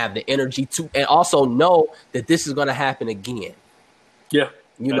and have the energy to, and also know that this is going to happen again. Yeah,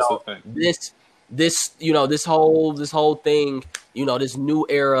 this whole thing, this new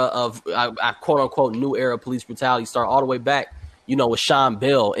era of I quote unquote new era of police brutality start all the way back, with Sean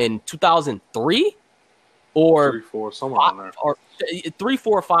Bell in 2003 or 3, 4, somewhere in there, or 3,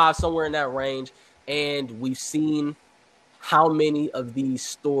 4, 5, somewhere in that range. And we've seen how many of these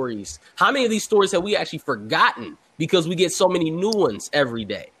stories have we actually forgotten because we get so many new ones every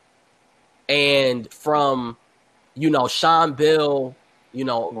day. And from, Sean Bell,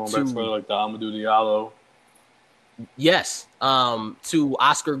 going back to the Amadou Diallo. Yes. To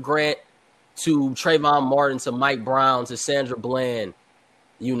Oscar Grant, to Trayvon Martin, to Mike Brown, to Sandra Bland,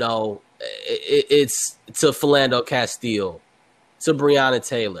 it's to Philando Castile, to Breonna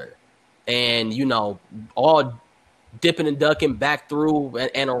Taylor, and, all dipping and ducking back through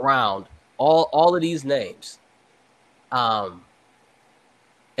and around all of these names. And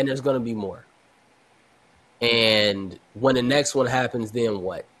there's going to be more. And when the next one happens, then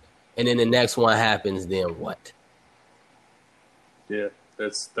what? And then the next one happens, then what? Yeah,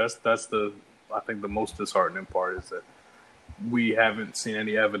 that's the, I think, the most disheartening part is that we haven't seen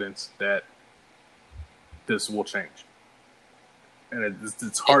any evidence that this will change. And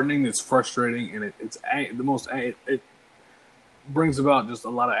it's heartening, it's frustrating, and it brings about just a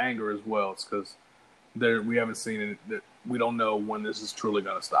lot of anger as well. It's because we haven't seen it, that we don't know when this is truly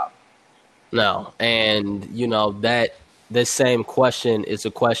going to stop. No, and that this same question is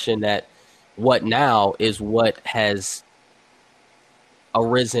a question that what now is what has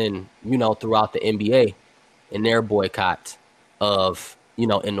arisen, throughout the NBA in their boycott of,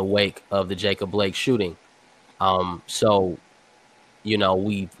 in the wake of the Jacob Blake shooting. So,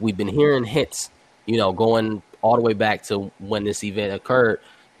 we've been hearing hints, going all the way back to when this event occurred,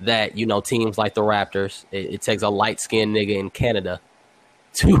 that, teams like the Raptors, it takes a light-skinned nigga in Canada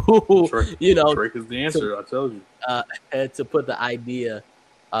to, Drake is the answer, I told you. To put the idea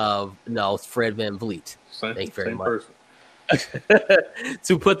of, no, it's Fred VanVleet. Thank you very much. Person.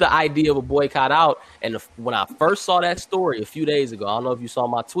 To put the idea of a boycott out. And when I first saw that story a few days ago, I don't know if you saw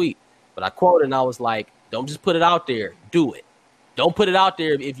my tweet, but I quoted and I was like, don't just put it out there, do it. Don't put it out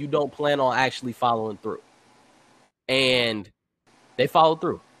there if you don't plan on actually following through. And they followed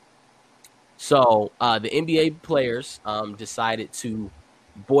through. So the NBA players decided to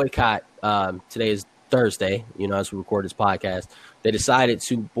boycott. Today is Thursday, as we record this podcast. They decided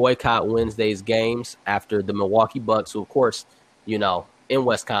to boycott Wednesday's games after the Milwaukee Bucks, who, of course, in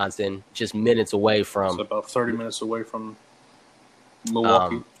Wisconsin, just minutes away from. It's about 30 minutes away from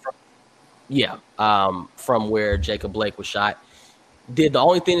Milwaukee. From where Jacob Blake was shot. Did the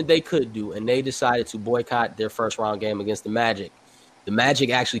only thing that they could do, and they decided to boycott their first round game against the Magic. The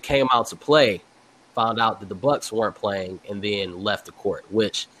Magic actually came out to play, found out that the Bucks weren't playing, and then left the court,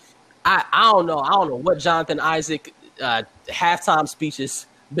 which I don't know. I don't know what Jonathan Isaac halftime speech has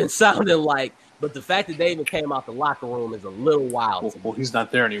been sounding like, but the fact that they even came out the locker room is a little wild. Well, he's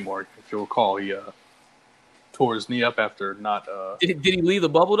not there anymore. If you'll recall, he tore his knee up after not. Did he leave the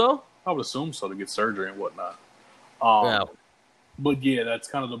bubble though? I would assume so, to get surgery and whatnot. But yeah, that's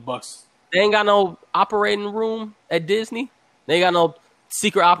kind of the Bucks. They ain't got no operating room at Disney. They ain't got no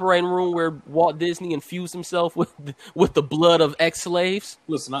secret operating room where Walt Disney infused himself with the blood of ex-slaves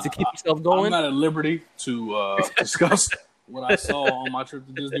to keep himself going. I'm not at liberty to discuss what I saw on my trip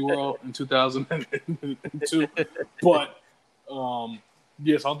to Disney World in 2002. But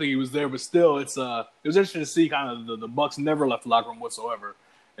yes, I don't think he was there. But still, it was interesting to see kind of the Bucks never left the locker room whatsoever,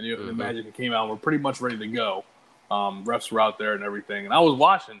 and the Magic came out and were pretty much ready to go. Refs were out there and everything, and I was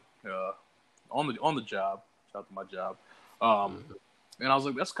watching on the job. Shout out to my job. And I was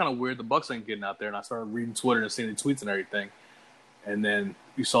like, that's kind of weird. The Bucks ain't getting out there. And I started reading Twitter and seeing the tweets and everything. And then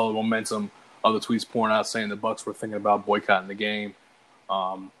you saw the momentum of the tweets pouring out saying the Bucks were thinking about boycotting the game.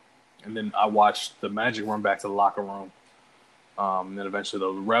 And then I watched the Magic run back to the locker room. And then eventually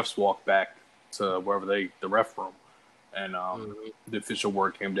the refs walked back to wherever the ref room. And the official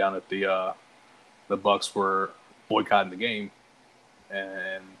word came down that the Bucks were boycotting the game.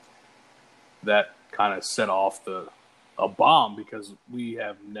 And that kind of set off a bomb, because we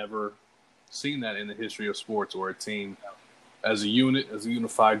have never seen that in the history of sports, where a team as a unit, as a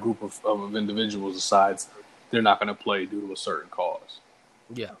unified group of individuals decides they're not going to play due to a certain cause.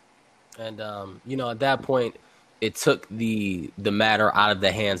 Yeah. And, at that point, it took the matter out of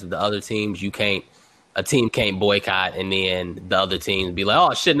the hands of the other teams. A team can't boycott and then the other teams be like,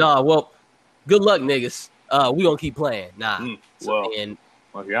 oh, shit, no, well, good luck, niggas. We going to keep playing. Nah.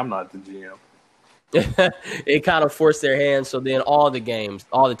 Okay, I'm not the GM. It kind of forced their hands. So then all the teams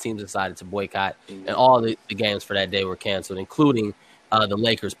decided to boycott, and all the games for that day were canceled, including the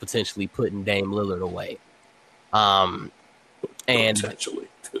Lakers potentially putting Dame Lillard away. Potentially.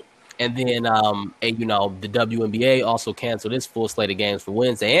 And then, the WNBA also canceled its full slate of games for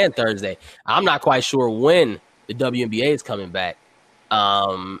Wednesday and Thursday. I'm not quite sure when the WNBA is coming back.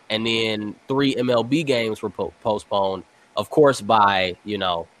 And then 3 MLB games were postponed, of course, by,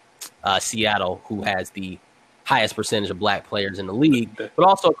 Seattle, who has the highest percentage of black players in the league, but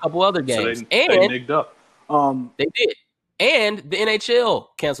also a couple other games. So they nigged up. They did. And the NHL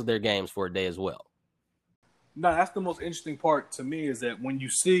canceled their games for a day as well. No, that's the most interesting part to me, is that when you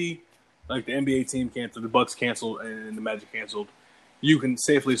see like the NBA team canceled, the Bucks canceled, and the Magic canceled, you can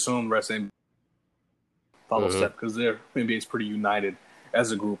safely assume the rest of the NBA follow step, because their NBA is pretty united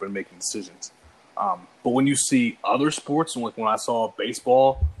as a group in making decisions. But when you see other sports, like when I saw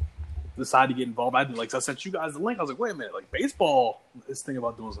baseball decide to get involved, I sent you guys the link. I was like, wait a minute, like baseball is thinking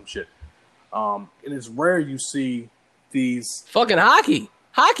about doing some shit. And it's rare you see these fucking hockey,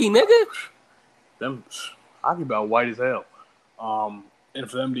 nigga. Them hockey about white as hell. And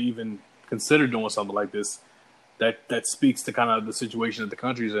for them to even consider doing something like this, that speaks to kind of the situation that the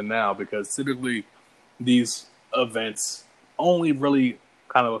country's in now, because typically these events only really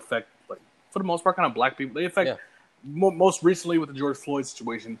kind of affect, like, for the most part, kind of black people. They affect most recently with the George Floyd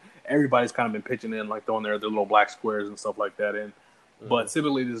situation. Everybody's kind of been pitching in, like throwing their little black squares and stuff like that in. But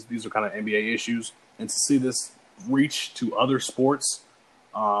typically these are kind of NBA issues, and to see this reach to other sports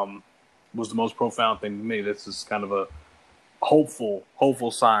was the most profound thing to me. This is kind of a hopeful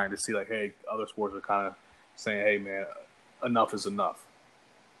sign to see, like, hey, other sports are kind of saying, hey, man, enough is enough.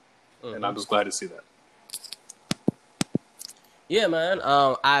 And I'm just glad to see that. Yeah, man.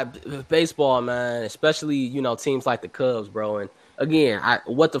 Baseball, man, especially, teams like the Cubs, bro. And again,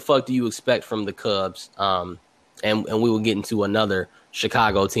 what the fuck do you expect from the Cubs? and we will get into another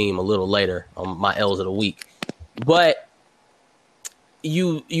Chicago team a little later on my L's of the week. But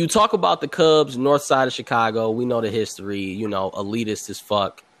you talk about the Cubs, north side of Chicago. We know the history, elitist as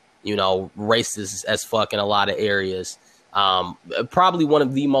fuck, racist as fuck in a lot of areas. Probably one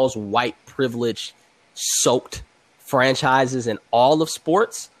of the most white privilege soaked franchises in all of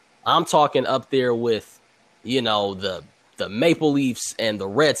sports. I'm talking up there with, the Maple Leafs and the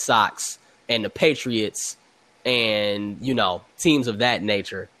Red Sox and the Patriots and, teams of that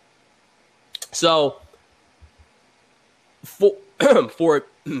nature. So for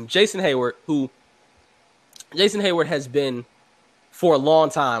Jason Hayward has been for a long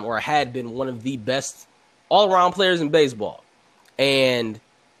time, or had been, one of the best all-around players in baseball, and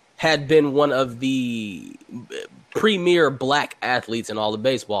had been one of the premier black athletes in all of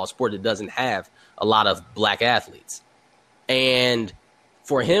baseball, a sport that doesn't have a lot of black athletes. And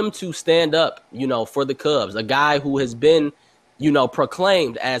for him to stand up, for the Cubs, a guy who has been,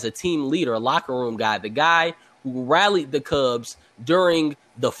 proclaimed as a team leader, a locker room guy, the guy who rallied the Cubs during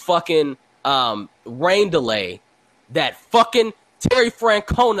the fucking rain delay that fucking Terry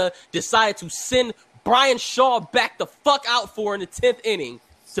Francona decided to send Brian Shaw back the fuck out for in the 10th inning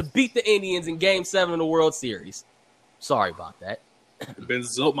to beat the Indians in Game 7 of the World Series. Sorry about that. My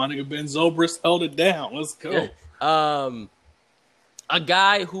nigga Ben Zobrist held it down. Let's go. A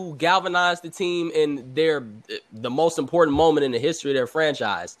guy who galvanized the team in the most important moment in the history of their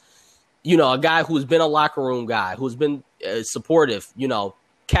franchise. A guy who's been a locker room guy, who's been supportive,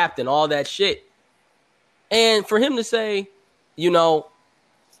 captain, all that shit. And for him to say, out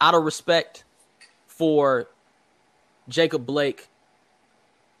of respect for Jacob Blake,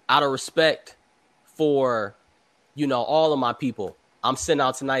 out of respect for, all of my people, I'm sending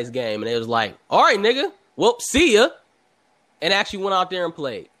out tonight's game. And it was like, all right, nigga, well, see ya. And actually went out there and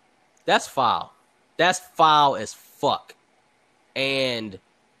played. That's foul. That's foul as fuck. And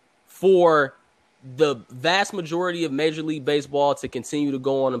for the vast majority of Major League Baseball to continue to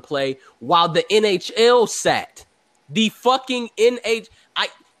go on and play while the NHL sat. The fucking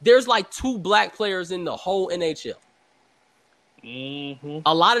there's like 2 black players in the whole NHL. Mm-hmm.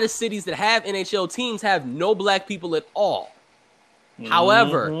 A lot of the cities that have NHL teams have no black people at all. Mm-hmm.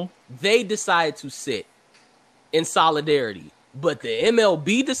 However, they decided to sit in solidarity. But the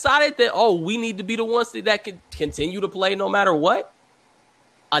MLB decided that, we need to be the ones that can continue to play no matter what.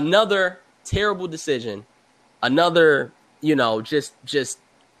 Another terrible decision. Another, just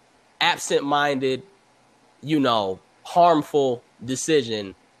absent-minded, harmful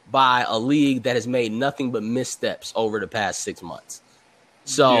decision by a league that has made nothing but missteps over the past 6 months.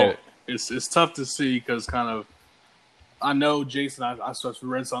 So yeah, it's tough to see because I know Jason, I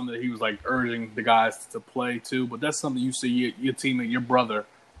read something that he was like urging the guys to play too, but that's something you see your teammate, your brother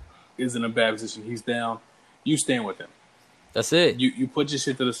is in a bad position. He's down. You stand with him. That's it. You put your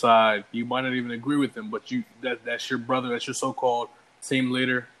shit to the side. You might not even agree with him, but that's your brother. That's your so-called team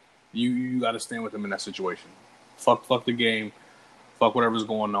leader. You got to stand with him in that situation. Fuck the game. Fuck whatever's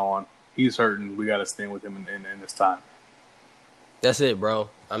going on. He's hurting. We got to stand with him in this time. That's it, bro.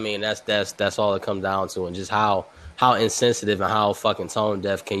 I mean, that's all it comes down to, and just how insensitive and how fucking tone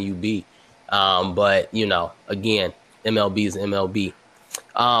deaf can you be? But again, MLB is MLB.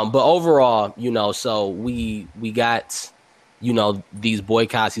 But overall, so we got, these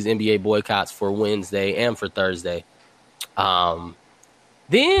boycotts, these NBA boycotts for Wednesday and for Thursday.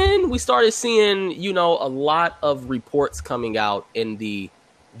 Then we started seeing, a lot of reports coming out in the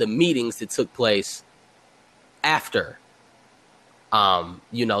meetings that took place after,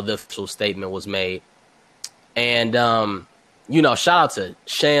 the official statement was made. And, shout out to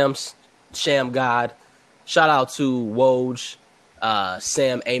Shams, Sham God. Shout out to Woj,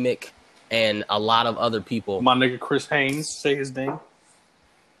 Sam Amick, and a lot of other people. My nigga Chris Haynes, say his name.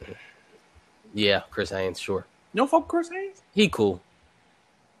 Yeah, Chris Haynes, sure. You don't fuck Chris Haynes? He cool.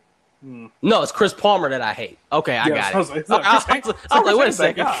 No, it's Chris Palmer that I hate. Okay, I got it. I was like, wait a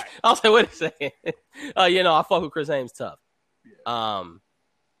second. I fuck with Chris Haynes tough. Yeah.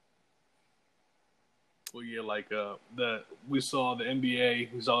 Well, yeah, we saw the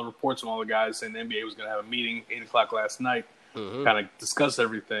NBA, we saw the reports from all the guys saying the NBA was going to have a meeting 8:00 last night, kind of discuss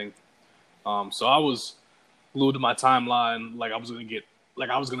everything. So I was glued to my timeline, like I was going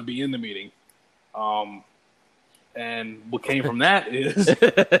to be in the meeting. And what came from that is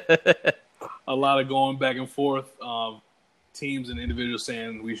a lot of going back and forth, teams and individuals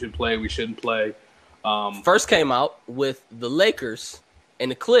saying we should play, we shouldn't play. First came out with the Lakers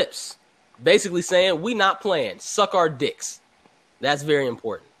and the Clips basically saying, we not playing, suck our dicks. That's very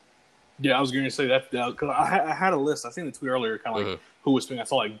important. Yeah, I was going to say that because I had a list. I seen the tweet earlier, kind of like who was speaking. I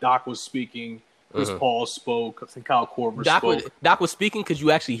saw like Doc was speaking. Chris Paul spoke. I think Kyle Korver spoke. Doc was speaking. Could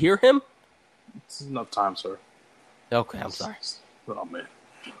you actually hear him? It's enough time, sir. Okay, I'm sorry. Oh man.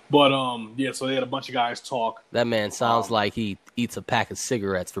 But yeah, so they had a bunch of guys talk. That man sounds like he eats a pack of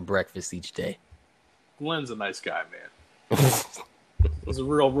cigarettes for breakfast each day. Glenn's a nice guy, man. He's a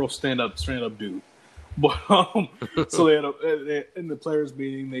real stand up dude. But so in the players'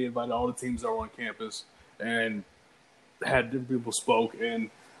 meeting, they invited all the teams that were on campus and had different people spoke,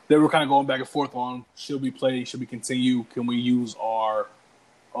 and they were kind of going back and forth on should we play, should we continue, can we use our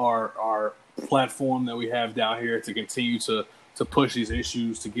platform that we have down here to continue to push these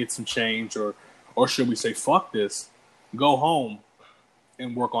issues to get some change, or should we say fuck this, go home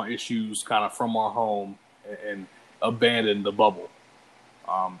and work on issues kind of from our home and abandon the bubble.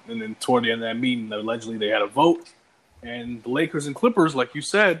 And then toward the end of that meeting, allegedly they had a vote, and the Lakers and Clippers, like you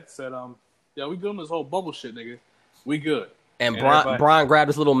said, yeah, we good on this whole bubble shit, nigga. We good. And Brian grabbed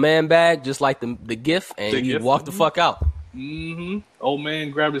his little man bag, just like the GIF, and he walked the fuck out. Mm-hmm. Old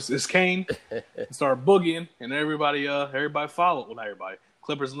man grabbed his cane and started boogieing, and everybody followed. Well, not everybody.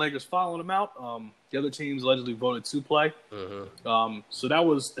 Clippers and Lakers following him out. The other teams allegedly voted to play. So that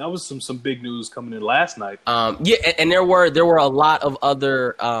was some big news coming in last night. Yeah, and there were a lot of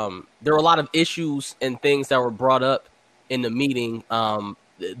other there were a lot of issues and things that were brought up in the meeting.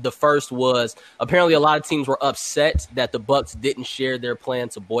 The first was apparently a lot of teams were upset that the Bucks didn't share their plan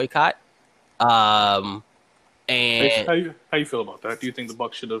to boycott. And how you feel about that? Do you think the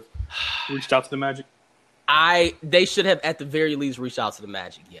Bucks should have reached out to the Magic? They should have at the very least reached out to the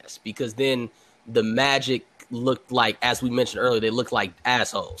Magic, yes, because then the Magic looked like, as we mentioned earlier, they looked like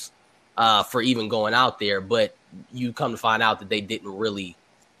assholes for even going out there. But you come to find out that they didn't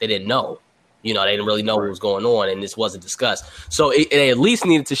know. You know, they didn't really know what was going on, and this wasn't discussed. So they at least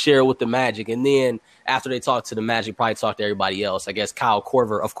needed to share it with the Magic. And then after they talked to the Magic, probably talked to everybody else. I guess Kyle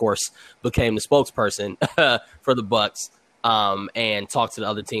Korver, of course, became the spokesperson for the Bucks and talked to the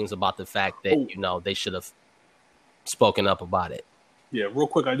other teams about the fact that, they should have spoken up about it. Yeah, real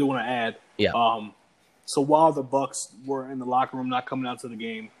quick, I do want to add. Yeah. So while the Bucks were in the locker room, not coming out to the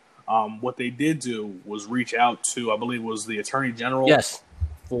game, what they did do was reach out to, I believe it was the Attorney General. Yes.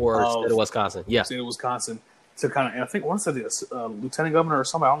 For state of Wisconsin, yeah, state of Wisconsin, to kind of, and I think one said the lieutenant governor or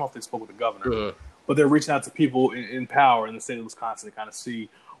somebody. I don't know if they spoke with the governor, but they're reaching out to people in power in the state of Wisconsin to kind of see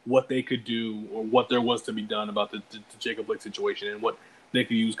what they could do or what there was to be done about the Jacob Blake situation and what they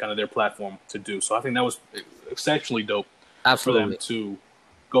could use kind of their platform to do. So I think that was exceptionally dope. Absolutely. For them to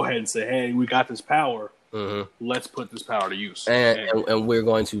go ahead and say, "Hey, we got this power. Let's put this power to use." And we're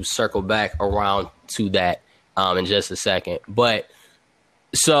going to circle back around to that in just a second, but.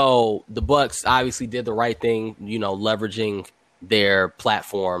 So the Bucks obviously did the right thing, leveraging their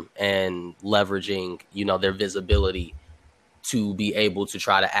platform and leveraging, their visibility to be able to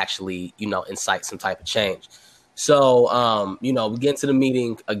try to actually, incite some type of change. So, we get into the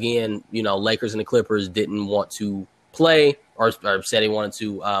meeting again, Lakers and the Clippers didn't want to play or said they wanted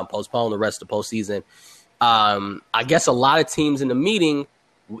to postpone the rest of the postseason. I guess a lot of teams in the meeting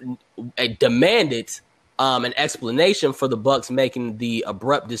demanded an explanation for the Bucks making the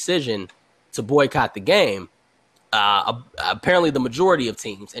abrupt decision to boycott the game. Apparently, the majority of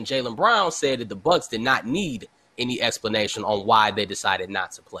teams, and Jaylen Brown said that the Bucks did not need any explanation on why they decided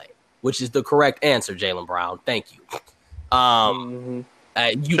not to play, which is the correct answer, Jaylen Brown. Thank you. Shout out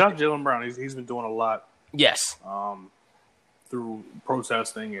Jaylen Brown. He's been doing a lot. Yes. Through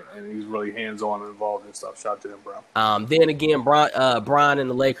protesting, and he's really hands-on and involved in stuff. Shout out to Jaylen Brown. Then again, Brian and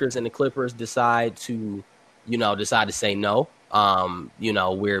the Lakers and the Clippers decide to say no. We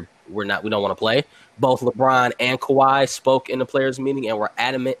don't want to play. Both LeBron and Kawhi spoke in the players' meeting and were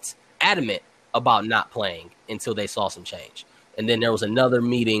adamant about not playing until they saw some change. And then there was another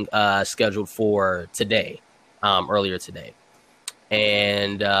meeting scheduled for today, earlier today.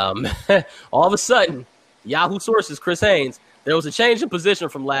 And all of a sudden, Yahoo sources, Chris Haynes, there was a change in position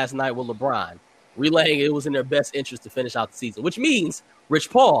from last night with LeBron, relaying it was in their best interest to finish out the season, which means Rich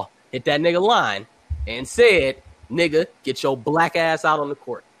Paul hit that nigga line and said, "Nigga, get your black ass out on the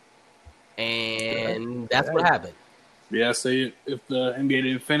court." And that's what happened. Yeah, say if the NBA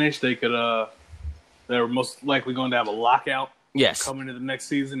didn't finish, they were most likely going to have a lockout. Yes, coming into the next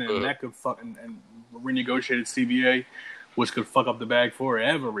season, and that could and renegotiated CBA, which could fuck up the bag for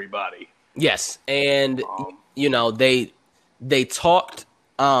everybody. Yes, and they talked,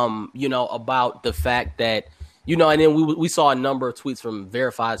 about the fact that, and then we saw a number of tweets from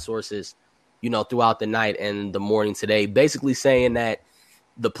verified sources, throughout the night and the morning today, basically saying that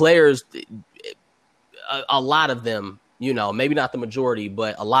the players, a lot of them, maybe not the majority,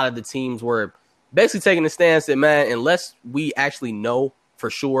 but a lot of the teams were basically taking the stance that, man, unless we actually know for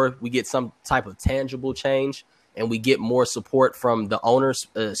sure we get some type of tangible change and we get more support from the owners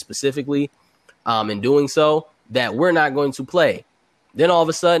specifically in doing so, that we're not going to play. Then all of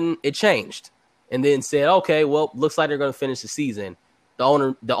a sudden it changed and then said, okay, well, looks like they're going to finish the season.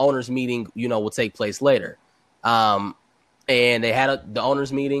 The owners meeting, will take place later. And they had the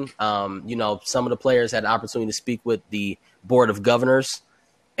owners meeting. Some of the players had the opportunity to speak with the board of governors,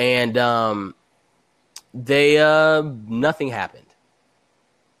 and nothing happened.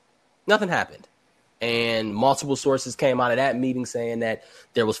 Nothing happened. And multiple sources came out of that meeting saying that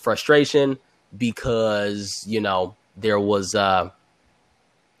there was frustration because, there was the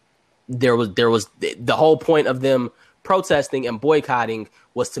whole point of them protesting and boycotting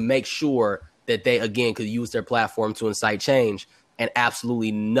was to make sure that they, again, could use their platform to incite change. And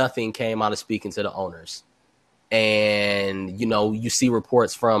absolutely nothing came out of speaking to the owners. And, you see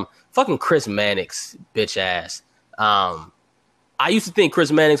reports from fucking Chris Mannix, bitch ass. I used to think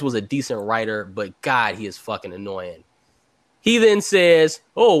Chris Mannix was a decent writer, but God, he is fucking annoying. He then says,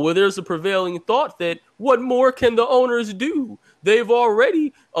 oh, well, there's a prevailing thought that what more can the owners do? They've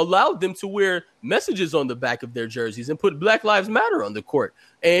already allowed them to wear messages on the back of their jerseys and put Black Lives Matter on the court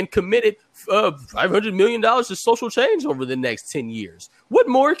and committed $500 million to social change over the next 10 years. What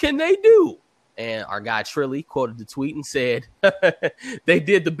more can they do? And our guy Trilly quoted the tweet and said, they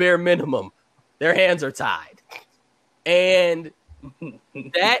did the bare minimum. Their hands are tied. And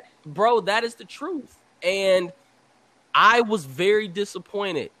that is the truth. And I was very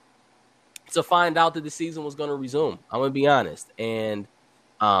disappointed to find out that the season was going to resume. I'm going to be honest. And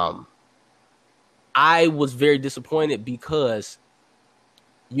I was very disappointed because,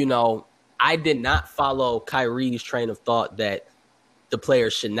 I did not follow Kyrie's train of thought that the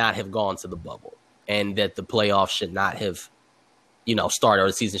players should not have gone to the bubble and that the playoffs should not have, started or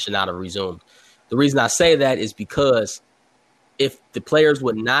the season should not have resumed. The reason I say that is because if the players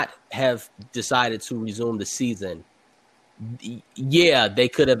would not have decided to resume the season, yeah, they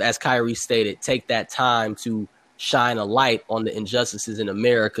could have, as Kyrie stated, take that time to shine a light on the injustices in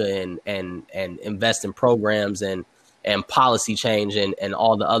America and invest in programs and policy change and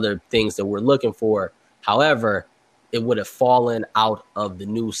all the other things that we're looking for. However, it would have fallen out of the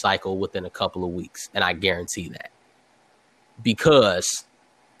news cycle within a couple of weeks. And I guarantee that, because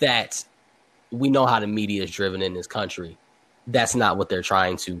we know how the media is driven in this country. That's not what they're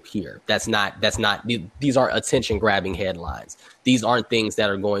trying to hear. These aren't attention grabbing headlines. These aren't things that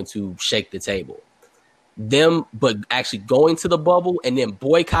are going to shake the table. But actually going to the bubble and then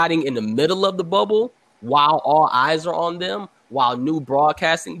boycotting in the middle of the bubble while all eyes are on them, while new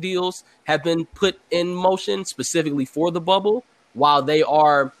broadcasting deals have been put in motion specifically for the bubble, while they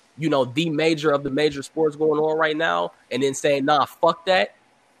are, the major of the major sports going on right now, and then saying, nah, fuck that.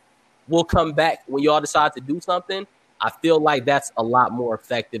 We'll come back when y'all decide to do something. I feel like that's a lot more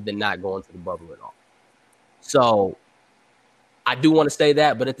effective than not going to the bubble at all. So I do want to say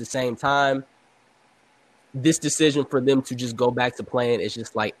that, but at the same time, this decision for them to just go back to playing is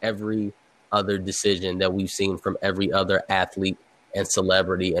just like every other decision that we've seen from every other athlete and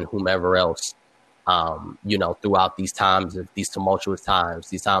celebrity and whomever else, throughout these times of these tumultuous times,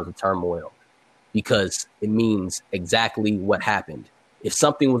 these times of turmoil, because it means exactly what happened. If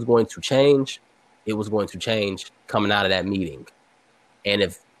something was going to change, it was going to change coming out of that meeting. And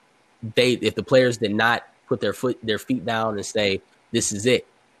if the players did not put their feet down and say, this is it,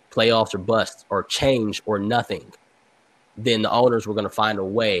 playoffs or bust or change or nothing, then the owners were going to find a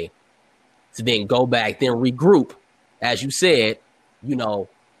way to then go back, then regroup, as you said,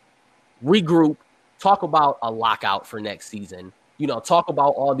 regroup, talk about a lockout for next season, talk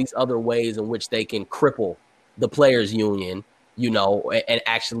about all these other ways in which they can cripple the players union, and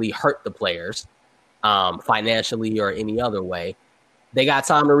actually hurt the players. Financially or any other way. They got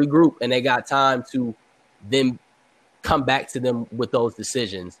time to regroup and they got time to then come back to them with those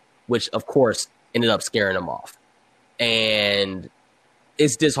decisions, which of course ended up scaring them off. And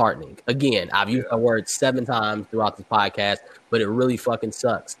it's disheartening. Again, I've used that word 7 times throughout this podcast, but it really fucking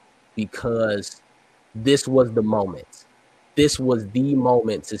sucks because this was the moment. This was the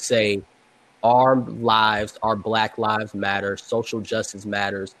moment to say our lives, our Black Lives Matter, social justice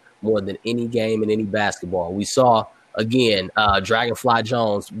matters more than any game and any basketball. We saw, again, Dragonfly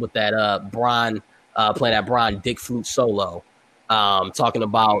Jones with that Bron, playing that Bron Dick Flute solo, talking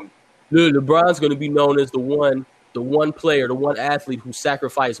about LeBron's going to be known as the one player, the one athlete who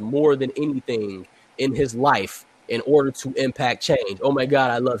sacrificed more than anything in his life in order to impact change. Oh my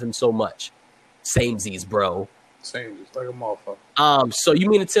God, I love him so much. Samesies, bro. Same, just like a motherfucker. So you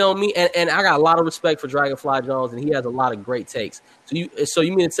mean to tell me, and I got a lot of respect for Dragonfly Jones, and he has a lot of great takes. So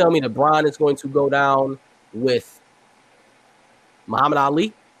you mean to tell me that Bron is going to go down with Muhammad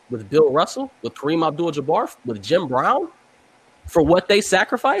Ali, with Bill Russell, with Kareem Abdul-Jabbar, with Jim Brown, for what they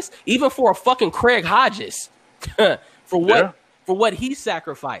sacrificed, even for a fucking Craig Hodges, for what he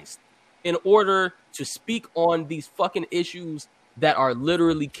sacrificed in order to speak on these fucking issues that are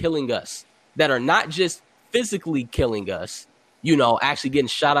literally killing us, that are not just physically killing us, actually getting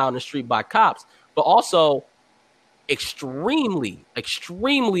shot out in the street by cops, but also extremely,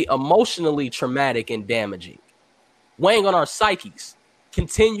 extremely emotionally traumatic and damaging, weighing on our psyches,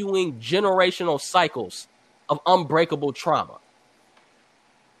 continuing generational cycles of unbreakable trauma.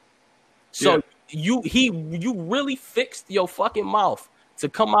 So you really fixed your fucking mouth to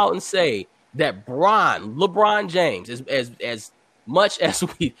come out and say that LeBron James, as much as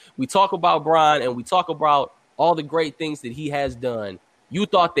we talk about Bron and we talk about all the great things that he has done, you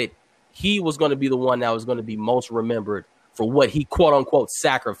thought that he was going to be the one that was going to be most remembered for what he quote unquote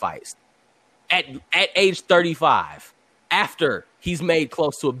sacrificed at age 35, after he's made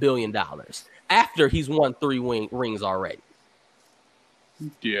close to $1 billion, after he's won 3 rings already.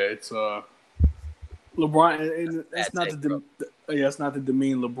 Yeah, it's LeBron, and that's not to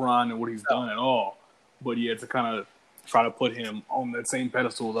demean LeBron and what he's done at all, but to kind of try to put him on that same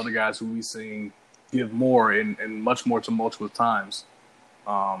pedestal as other guys who we seen give more and much more tumultuous times.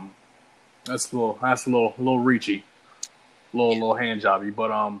 That's a little reachy, little hand jobby. But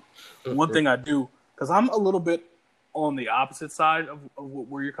one thing I do, because I'm a little bit on the opposite side of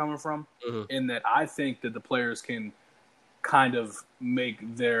where you're coming from, in that I think that the players can kind of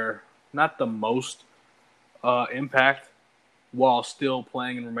make their not the most impact while still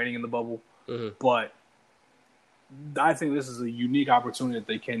playing and remaining in the bubble, but I think this is a unique opportunity that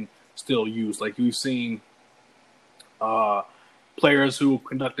they can still use. Like we've seen players who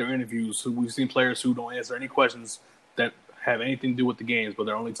conduct their interviews, we've seen players who don't answer any questions that have anything to do with the games, but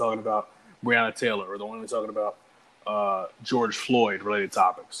they're only talking about Breonna Taylor, or they're only talking about George Floyd related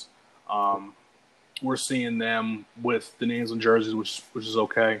topics. We're seeing them with the names on jerseys, which is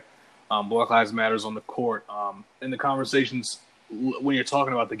okay. Black Lives Matters on the court. In the conversations, when you're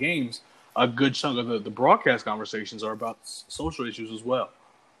talking about the games, a good chunk of the broadcast conversations are about social issues as well.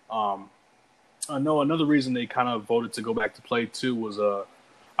 I know another reason they kind of voted to go back to play too was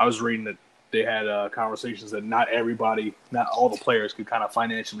I was reading that they had conversations that not all the players could kind of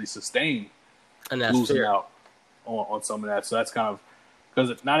financially sustain, and that's losing fair. out on some of that. So that's kind of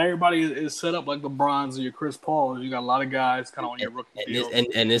because not everybody is set up like the Brons or your Chris Paul. You got a lot of guys kind of on your rookie deal.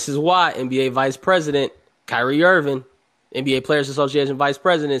 And this is why NBA Vice President Kyrie Irving, NBA Players Association Vice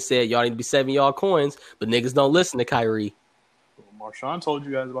President, said y'all need to be saving y'all coins, but niggas don't listen to Kyrie. Marshawn told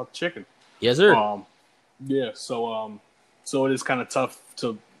you guys about the chicken. Yes, sir. So it is kind of tough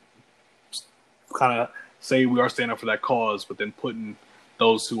to kind of say we are standing up for that cause, but then putting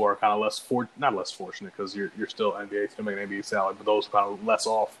those who are kind of not less fortunate, because you're still NBA, still making NBA salary, but those kind of less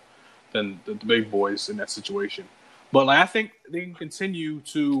off than the big boys in that situation. But I think they can continue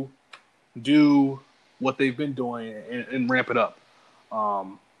to do what they've been doing and ramp it up.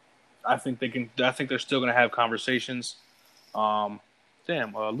 I think they can. I think they're still going to have conversations.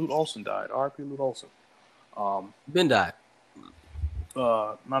 Lute Olson died. R.I.P. Lute Olson. Ben died.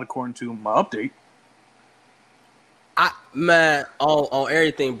 Not according to my update. On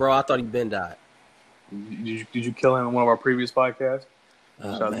everything, bro. I thought he been died. Did you kill him in one of our previous podcasts?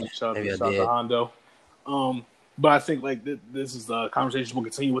 Shout out to Hondo. But I think this is the conversation we'll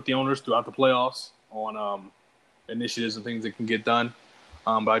continue with the owners throughout the playoffs on initiatives and things that can get done.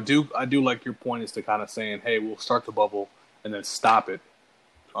 But I do like your point is to kind of saying, hey, we'll start the bubble and then stop it,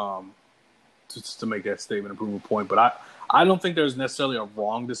 just to make that statement and prove a point. But I don't think there's necessarily a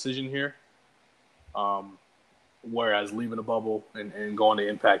wrong decision here. Whereas leaving the bubble and going to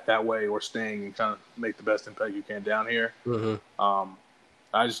impact that way, or staying and trying to make the best impact you can down here.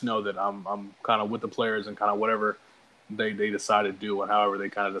 I just know that I'm kind of with the players and kind of whatever they decide to do and however they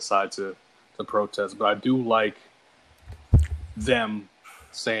kind of decide to protest. But I do like them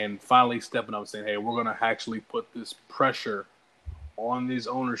finally stepping up and saying, hey, we're going to actually put this pressure on these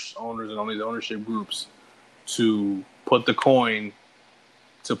owners and on these ownership groups to put the coin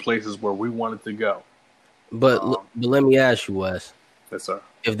to places where we want it to go. But let me ask you, Wes. Yes, sir.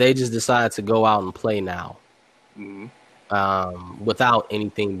 If they just decide to go out and play now, without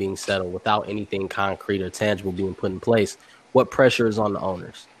anything being settled, without anything concrete or tangible being put in place, what pressure is on the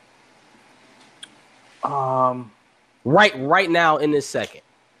owners? Right now in this second,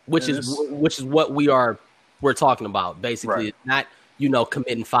 which is what we're talking about. Basically, right. Not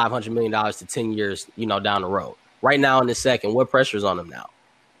committing $500 million to 10 years, down the road. Right now in this second, what pressure is on them now?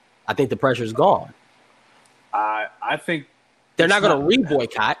 I think the pressure is gone. I think they're not going to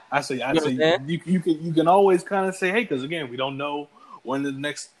re-boycott. I say you can always kind of say, hey, because again, we don't know when the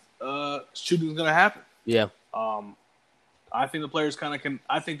next shooting is going to happen. Yeah. I think the players kind of can.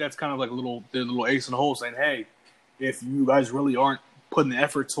 I think that's kind of like their little ace in the hole, saying, "Hey, if you guys really aren't putting the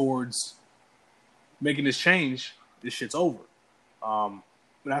effort towards making this change, this shit's over." And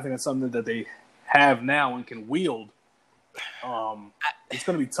I think that's something that they have now and can wield. It's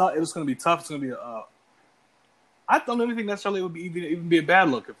going to be tough. It's going to be tough. It's going to be I don't even think necessarily it would be even be a bad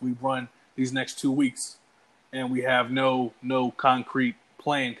look if we run these next 2 weeks and we have no concrete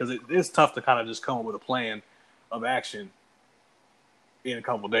plan, because it is tough to kind of just come up with a plan of action in a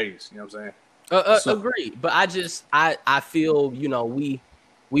couple of days. You know what I'm saying? Agreed. But I feel, you know, we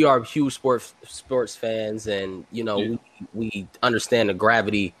are huge sports fans, and, you know, we understand the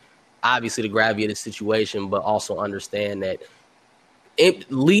gravity of the situation, but also understand that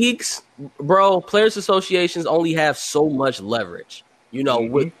leagues, bro, players associations only have so much leverage, you know,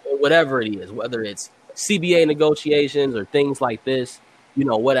 with whatever it is, whether it's CBA negotiations or things like this, you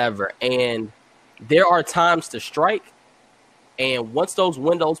know, whatever. And there are times to strike. And once those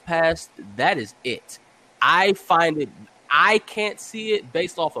windows pass, that is it. I can't see it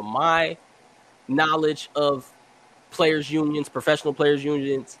based off of my knowledge of players' unions, professional players'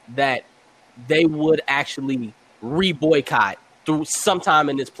 unions, that they would actually re-boycott through sometime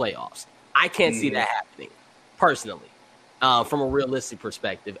in this playoffs. I can't see that happening, personally, from a realistic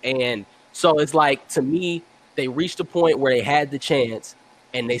perspective. And so it's like, to me, they reached a point where they had the chance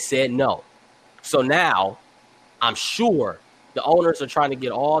and they said no. So now I'm sure the owners are trying to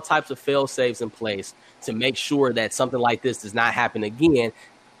get all types of fail-safes in place to make sure that something like this does not happen again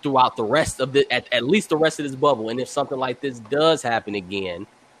throughout the rest of at least the rest of this bubble. And if something like this does happen again,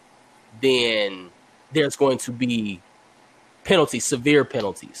 then there's going to be penalties, severe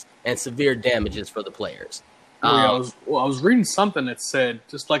penalties, and severe damages for the players. I was reading something that said,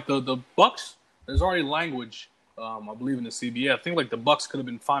 just like the Bucks, there's already language, I believe, in the CBA. I think like the Bucks could have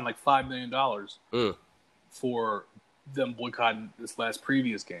been fined like $5 million for them boycotting this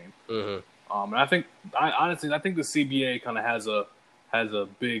previous game. And I think, honestly, I think the CBA kind of has a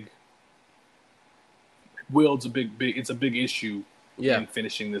big, it's a big issue in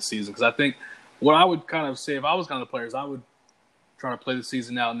finishing this season. Because I think what I would kind of say, if I was kind of the players, I would try to play the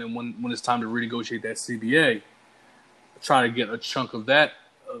season out, and then when it's time to renegotiate that CBA, try to get a chunk of that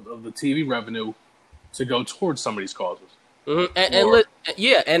of the TV revenue to go towards some of these causes. And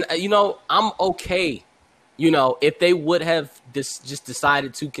you know, I'm okay. You know, if they would have just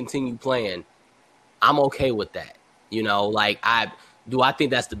decided to continue playing, I'm okay with that. You know, like, I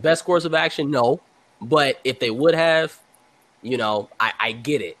think that's the best course of action? No. But if they would have, you know, I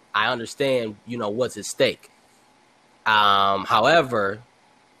get it. I understand, you know, what's at stake. However,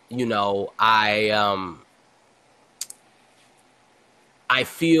 you know, I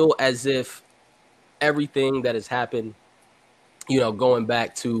feel as if everything that has happened, you know, going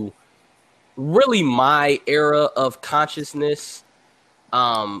back to really my era of consciousness,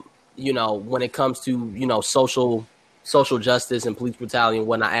 you know, when it comes to, you know, social justice and police brutality and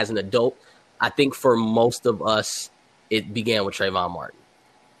whatnot as an adult, I think for most of us, it began with Trayvon Martin.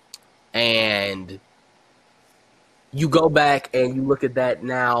 And you go back and you look at that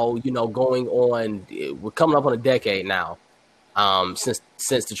now, you know, going on, we're coming up on a decade now, since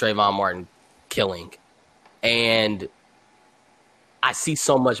the Trayvon Martin killing. And I see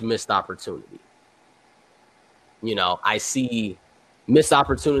so much missed opportunity. You know, I see missed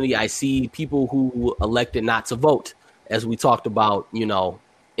opportunity. I see people who elected not to vote, as we talked about, you know,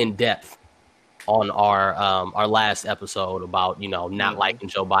 in depth on our last episode about, you know, not liking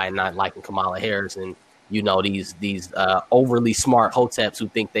Joe Biden, not liking Kamala Harris, and, you know, these overly smart hoteps who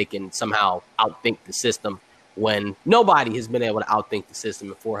think they can somehow outthink the system when nobody has been able to outthink the system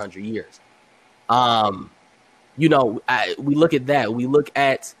in 400 years. You know, we look at that. We look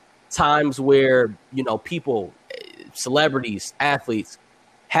at times where, you know, people, celebrities, athletes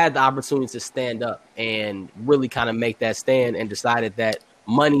had the opportunity to stand up and really kind of make that stand, and decided that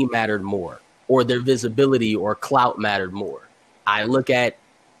money mattered more, or their visibility or clout mattered more. I look at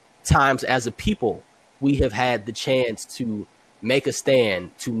times as a people, we have had the chance to make a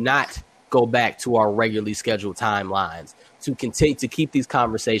stand, to not go back to our regularly scheduled timelines, to continue to keep these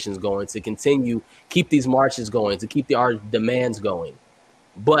conversations going, to continue keep these marches going, to keep our demands going.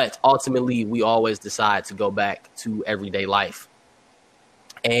 But ultimately, we always decide to go back to everyday life.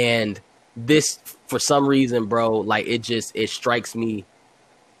 And this, for some reason, bro, like, it strikes me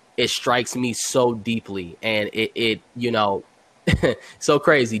so deeply. And it you know, so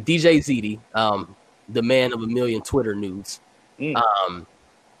crazy. DJ ZD, the man of a million Twitter nudes. I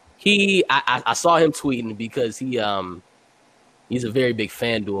saw him tweeting because he's a very big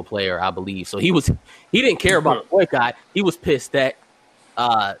FanDuel player, I believe. So he didn't care about the boycott. He was pissed that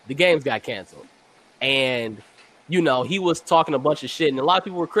the games got canceled. And, you know, he was talking a bunch of shit, and a lot of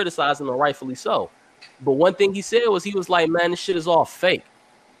people were criticizing him, rightfully so. But one thing he said was, he was like, man, this shit is all fake.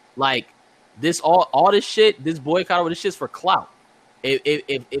 Like, this all this shit, this boycott, this shit's for clout.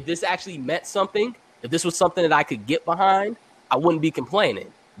 If this actually meant something, if this was something that I could get behind, I wouldn't be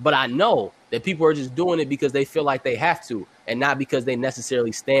complaining. But I know that people are just doing it because they feel like they have to, and not because they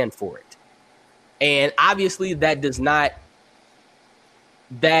necessarily stand for it. And obviously that does not,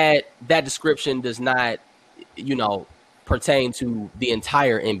 that description does not, you know, pertain to the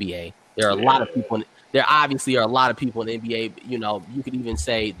entire NBA. There are a lot of people, there obviously are a lot of people in the NBA, you know, you could even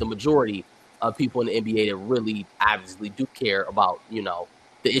say the majority of people in the NBA that really obviously do care about, you know,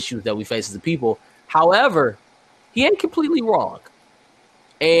 the issues that we face as a people. However, he ain't completely wrong.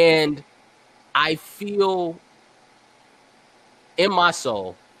 And I feel in my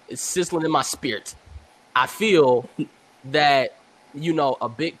soul, it's sizzling in my spirit, I feel that, you know, a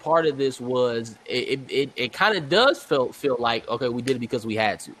big part of this was it kind of does feel like, okay, we did it because we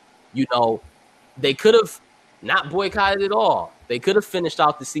had to. You know, they could have not boycotted at all. They could have finished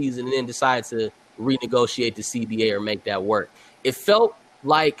out the season and then decided to renegotiate the CBA or make that work. It felt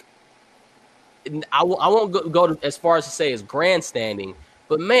like, I won't go as far as to say it's grandstanding,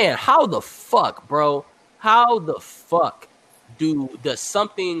 but man, how the fuck, bro? How the fuck does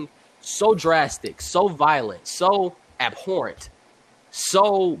something so drastic, so violent, so abhorrent,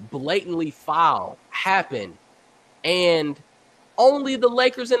 so blatantly foul happen, and only the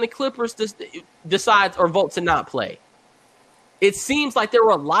Lakers and the Clippers decide or vote to not play? It seems like there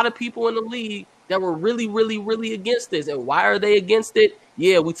were a lot of people in the league that were really, really, really against this. And why are they against it?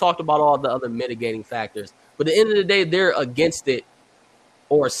 Yeah, we talked about all the other mitigating factors. But at the end of the day, they're against it,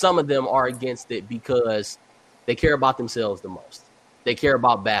 or some of them are against it because they care about themselves the most. They care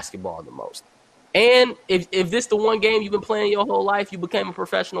about basketball the most. And if this the one game you've been playing your whole life, you became a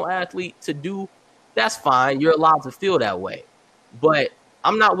professional athlete to do, that's fine. You're allowed to feel that way. But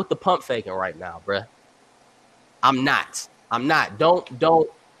I'm not with the pump faking right now, bruh. I'm not.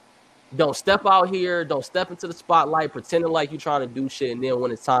 Don't step out here. Don't step into the spotlight pretending like you're trying to do shit, and then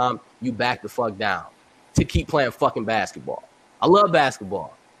when it's time, you back the fuck down to keep playing fucking basketball. I love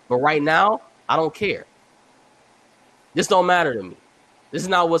basketball, but right now, I don't care. This don't matter to me. This is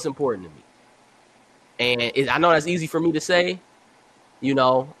not what's important to me. And I know that's easy for me to say. You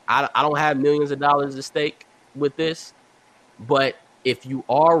know, I don't have millions of dollars at stake with this. But if you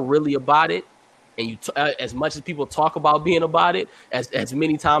are really about it, and you as much as people talk about being about it, as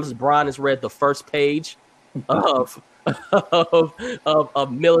many times as Brian has read the first page of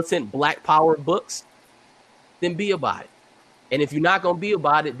militant Black Power books, then be about it. And if you're not gonna be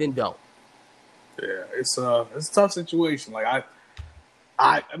about it, then don't. Yeah, it's a tough situation. Like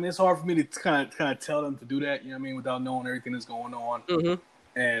I mean, it's hard for me to kind of tell them to do that. You know what I mean, without knowing everything that's going on,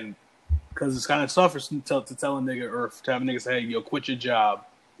 and because it's kind of tough to tell a nigga or to have a nigga say, "Hey, yo, quit your job."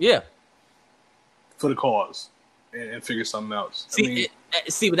 Yeah. For the cause and figure something else. See,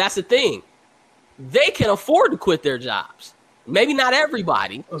 but that's the thing. They can afford to quit their jobs. Maybe not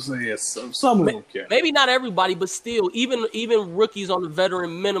everybody. I'll say yes, some of them can. Maybe not everybody, but still, even rookies on the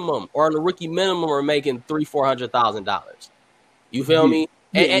veteran minimum or on the rookie minimum are making $300,000-$400,000. You feel me?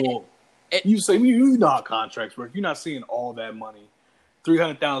 Yeah, you say you know how contracts work. You're not seeing all that money,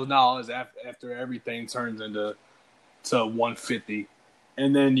 $300,000 after everything turns into $150.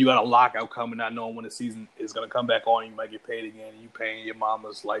 And then you got a lockout coming, not knowing when the season is going to come back on. You might get paid again, and you paying your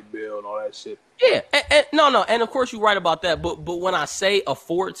mama's light bill and all that shit. Yeah, no, and of course you're right about that. But when I say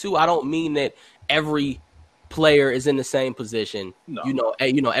afford to, I don't mean that every player is in the same position. No.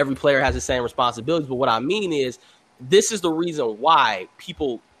 You know, every player has the same responsibilities. But what I mean is, this is the reason why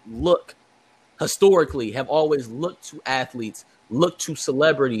people historically have always looked to athletes, looked to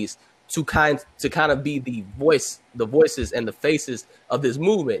celebrities to kind of be the voices and the faces of this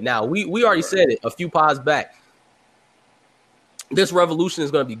movement. Now, we already said it a few pods back. This revolution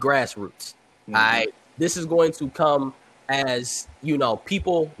is going to be grassroots. All right, this is going to come as, you know,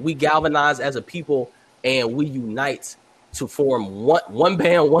 people. We galvanize as a people and we unite to form one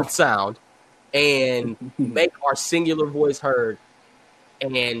band, one sound, and make our singular voice heard,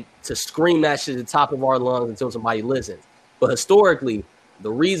 and to scream that shit at the top of our lungs until somebody listens. But historically,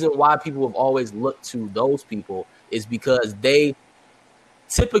 the reason why people have always looked to those people is because they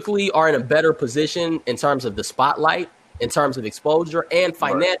typically are in a better position in terms of the spotlight, in terms of exposure, and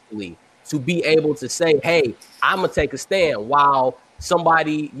financially to be able to say, hey, I'm going to take a stand, while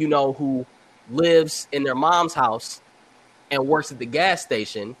somebody, you know, who lives in their mom's house and works at the gas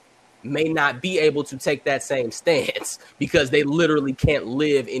station may not be able to take that same stance because they literally can't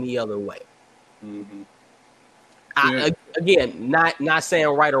live any other way. again, not saying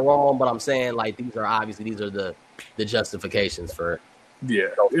right or wrong, but I'm saying like these are the justifications for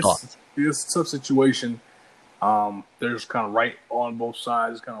it's a tough situation. There's kind of right on both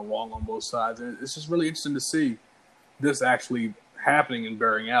sides, kind of wrong on both sides, and it's just really interesting to see this actually happening and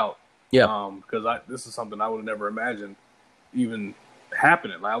bearing out. Yeah, because this is something I would have never imagined even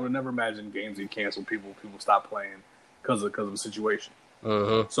happening. Like, I would have never imagined games get canceled, people stop playing because of the situation.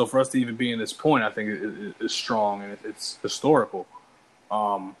 So for us to even be in this point, I think it is strong and it's historical.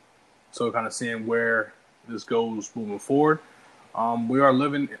 So kind of seeing where this goes moving forward, we are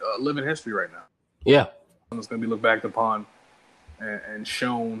living history right now. Yeah, it's going to be looked back upon and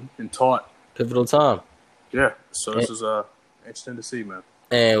shown and taught. Pivotal time. Yeah, so this is interesting to see, man.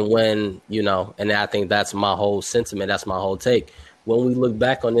 And when, and I think that's my whole sentiment, that's my whole take. When we look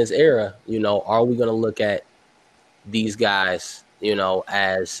back on this era, are we going to look at these guys,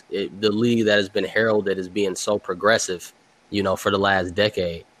 as the league that has been heralded as being so progressive, for the last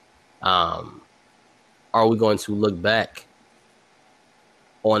decade? Are we going to look back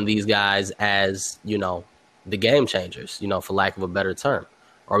on these guys as, the game changers, for lack of a better term?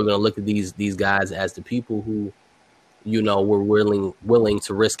 Are we going to look at these guys as the people who, were willing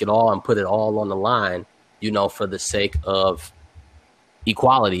to risk it all and put it all on the line, for the sake of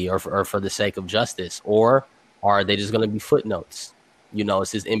equality or for the sake of justice? Or are they just going to be footnotes?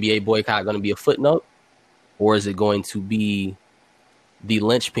 Is this NBA boycott going to be a footnote? Or is it going to be the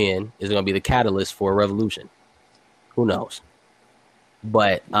linchpin? Is it going to be the catalyst for a revolution? Who knows?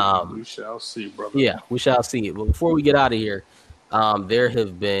 But we shall see, brother. Yeah, we shall see. But before we get out of here, there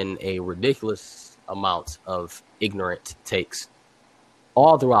have been a ridiculous amount of ignorant takes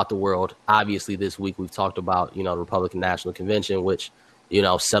all throughout the world. Obviously, this week we've talked about, the Republican National Convention, which,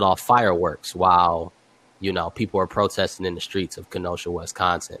 set off fireworks while, people are protesting in the streets of Kenosha,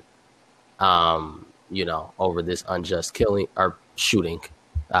 Wisconsin, over this unjust killing or shooting.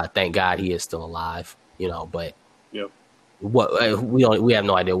 Thank God he is still alive, but what we have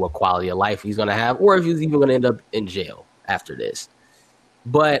no idea what quality of life he's going to have, or if he's even going to end up in jail after this.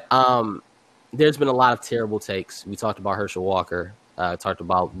 But there's been a lot of terrible takes. We talked about Herschel Walker, talked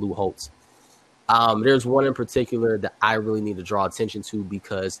about Lou Holtz. There's one in particular that I really need to draw attention to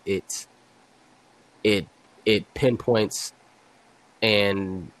because it pinpoints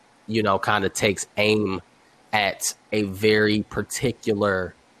and, kind of takes aim at a very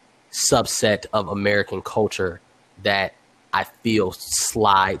particular subset of American culture that I feel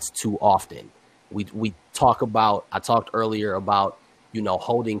slides too often. I talked earlier about,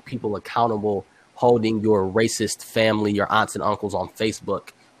 holding people accountable, holding your racist family, your aunts and uncles on Facebook,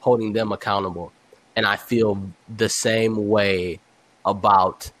 holding them accountable. And I feel the same way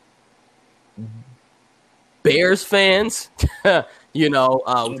about Bears fans. We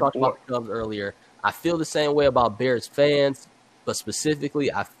talked about the Cubs earlier. I feel the same way about Bears fans, but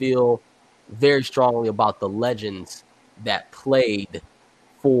specifically, I feel very strongly about the legends that played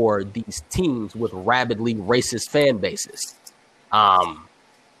for these teams with rabidly racist fan bases.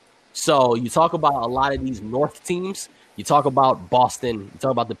 So you talk about a lot of these North teams. You talk about Boston. You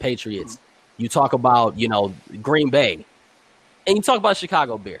talk about the Patriots. You talk about, Green Bay. And you talk about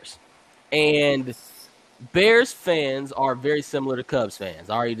Chicago Bears. And Bears fans are very similar to Cubs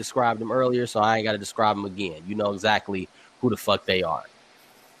fans. I already described them earlier, so I ain't got to describe them again. You know exactly who the fuck they are.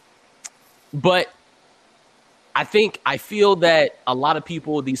 But I feel that a lot of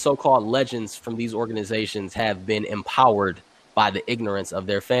people, these so-called legends from these organizations, have been empowered by the ignorance of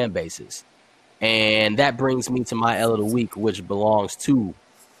their fan bases. And that brings me to my L of the week, which belongs to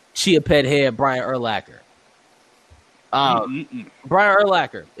Chia Pet head Brian Urlacher. Brian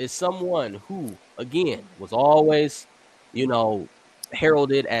Urlacher is someone who, again, was always,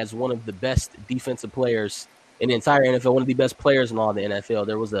 heralded as one of the best defensive players in the entire NFL, one of the best players in all the NFL.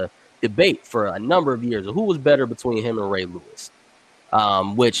 There was a debate for a number of years of who was better between him and Ray Lewis.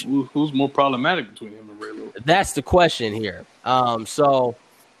 Who's more problematic between him and Ray Lewis? That's the question here. So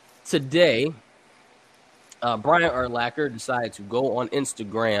today, Brian Urlacher decided to go on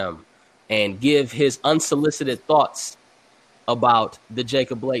Instagram and give his unsolicited thoughts about the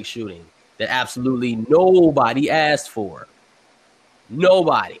Jacob Blake shooting that absolutely nobody asked for.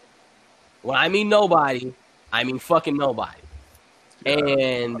 Nobody. When I mean nobody, I mean fucking nobody. Yeah,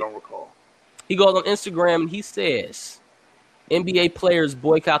 and I don't recall. He goes on Instagram and he says, NBA players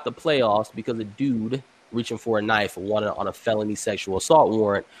boycott the playoffs because a dude reaching for a knife wanted on a felony sexual assault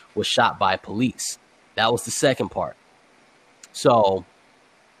warrant was shot by police. That was the second part. So,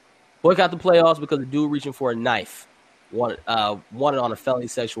 boycott the playoffs because a dude reaching for a knife wanted on a felony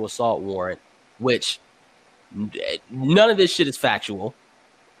sexual assault warrant, which none of this shit is factual,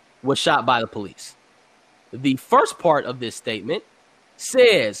 was shot by the police. The first part of this statement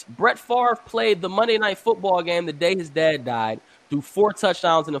says Brett Favre played the Monday Night Football game the day his dad died, threw 4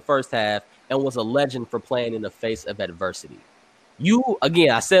 touchdowns in the first half, and was a legend for playing in the face of adversity.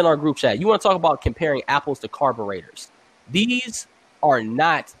 Again, I said in our group chat, you want to talk about comparing apples to carburetors. These are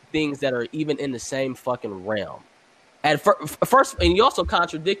not things that are even in the same fucking realm. At first, and he also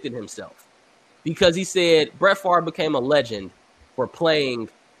contradicted himself because he said Brett Favre became a legend for throwing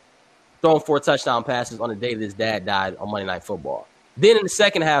 4 touchdown passes on the day that his dad died on Monday Night Football. Then in the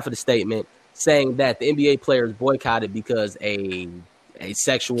second half of the statement, saying that the NBA players boycotted because a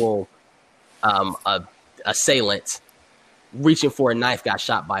sexual assailant reaching for a knife got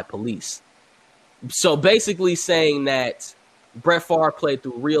shot by police. So basically saying that Brett Favre played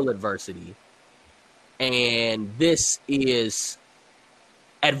through real adversity, and this is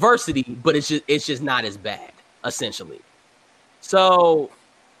adversity, but it's just not as bad, essentially. So,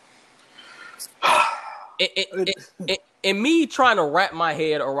 in me trying to wrap my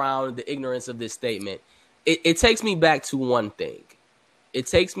head around the ignorance of this statement, it takes me back to one thing. It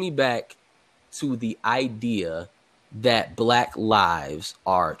takes me back to the idea that Black lives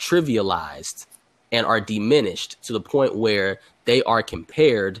are trivialized and are diminished to the point where they are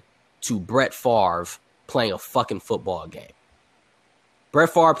compared to Brett Favre playing a fucking football game. Brett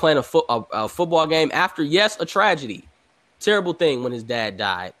Favre playing a football game after, yes, a tragedy. Terrible thing when his dad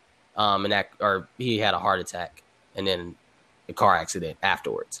died, or he had a heart attack and then a car accident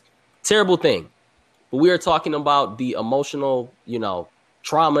afterwards. Terrible thing. But we are talking about the emotional,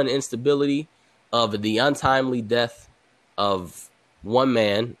 trauma and instability of the untimely death of one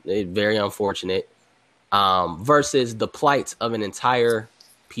man, very unfortunate, versus the plight of an entire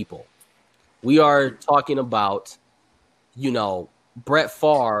people. We are talking about, Brett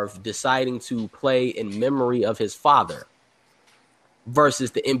Favre deciding to play in memory of his father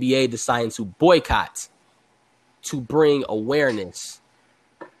versus the NBA deciding to boycott to bring awareness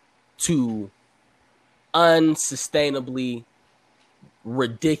to unsustainably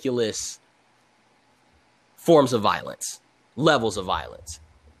ridiculous forms of violence, levels of violence.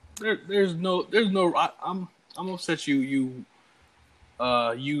 There's no. I'm upset you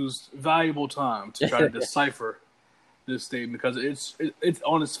used valuable time to try to decipher this statement because it's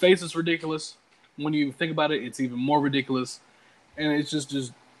on its face it's ridiculous. When you think about it, it's even more ridiculous, and it's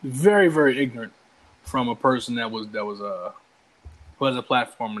just very, very ignorant from a person that was who has a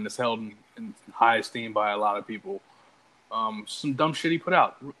platform and is held in high esteem by a lot of people. Some dumb shit he put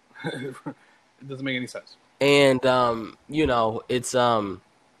out. It doesn't make any sense. And it's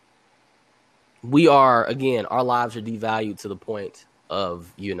we are, again, our lives are devalued to the point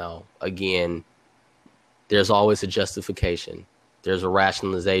of, again, there's always a justification. There's a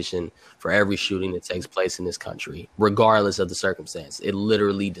rationalization for every shooting that takes place in this country, regardless of the circumstance. It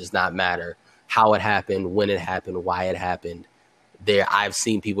literally does not matter how it happened, when it happened, why it happened. I've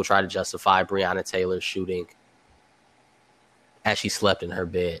seen people try to justify Breonna Taylor's shooting as she slept in her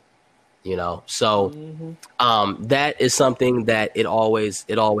bed, So that is something that it always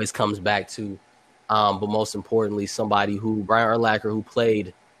comes back to. But most importantly, somebody Brian Urlacher, who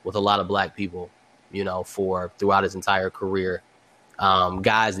played with a lot of Black people, throughout his entire career,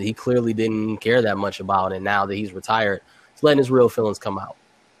 guys that he clearly didn't care that much about. And now that he's retired, he's letting his real feelings come out.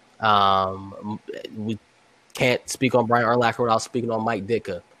 We can't speak on Brian Urlacher without speaking on Mike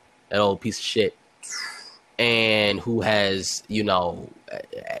Ditka, that old piece of shit. And who has,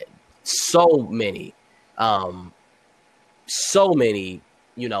 so many, xenophobic,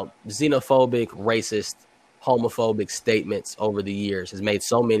 racist, homophobic statements over the years, has made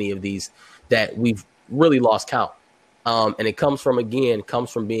so many of these that we've really lost count. And it comes from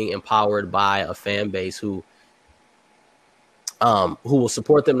being empowered by a fan base who will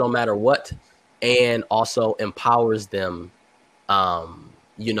support them no matter what, and also empowers them,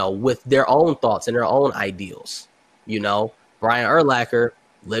 with their own thoughts and their own ideals. Brian Urlacher,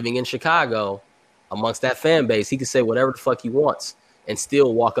 living in Chicago, amongst that fan base, he can say whatever the fuck he wants and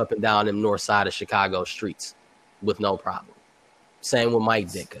still walk up and down them north side of Chicago streets with no problem. Same with Mike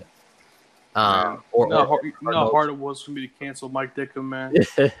Ditka. How hard it was for me to cancel Mike Ditka, man.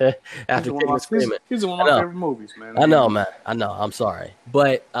 After kicking and screaming. He's one of my favorite movies, man. I know, man. I know. I'm sorry.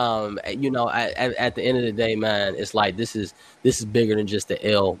 But, at the end of the day, man, it's like this is bigger than just the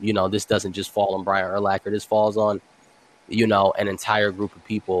L. This doesn't just fall on Brian Urlacher. This falls on, an entire group of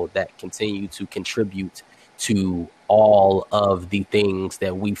people that continue to contribute to all of the things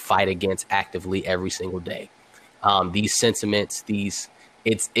that we fight against actively every single day. These sentiments,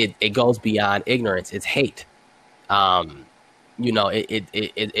 it goes beyond ignorance. It's hate. It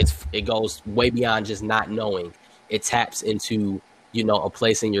goes way beyond just not knowing. It taps into a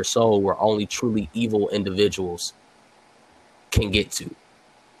place in your soul where only truly evil individuals can get to.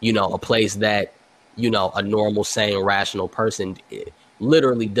 A place that, a normal, sane, rational person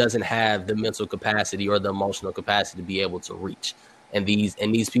literally doesn't have the mental capacity or the emotional capacity to be able to reach. And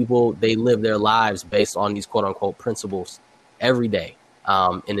these people, they live their lives based on these quote unquote principles every day,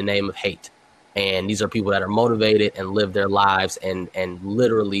 in the name of hate. And these are people that are motivated and live their lives and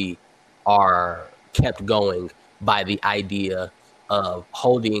literally are kept going by the idea of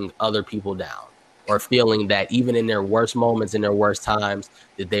holding other people down, or feeling that even in their worst moments, in their worst times,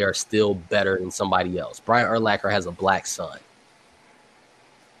 that they are still better than somebody else. Brian Urlacher has a black son.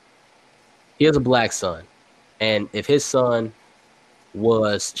 He has a black son. And if his son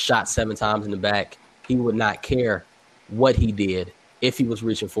was shot 7 times in the back, he would not care what he did, if he was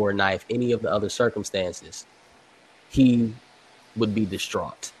reaching for a knife, any of the other circumstances. He would be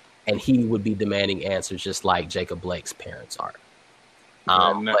distraught, and he would be demanding answers just like Jacob Blake's parents are.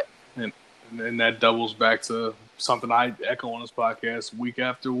 And that doubles back to something I echo on this podcast week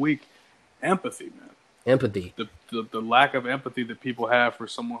after week. Empathy, man. Empathy. The lack of empathy that people have for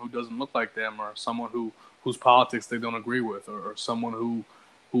someone who doesn't look like them, or someone whose politics they don't agree with, or someone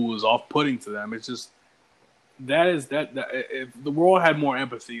who is off-putting to them. It's just that if the world had more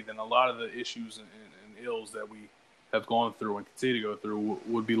empathy, then a lot of the issues and ills that we have gone through and continue to go through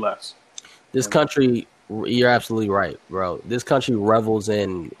would be less. This country, you're absolutely right, bro. This country revels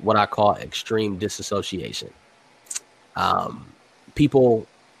in what I call extreme disassociation. People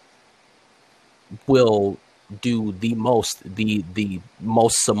will do the most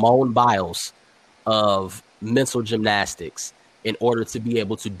Simone Biles of mental gymnastics in order to be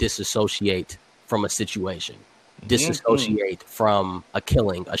able to disassociate from a situation, disassociate from a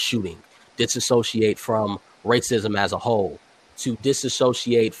killing, a shooting, disassociate from racism as a whole, to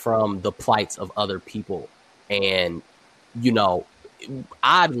disassociate from the plights of other people, and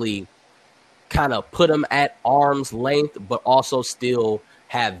oddly kind of put them at arm's length, but also still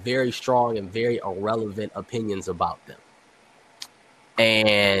have very strong and very irrelevant opinions about them.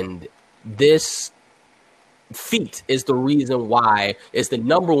 And this feat is the reason why, it's the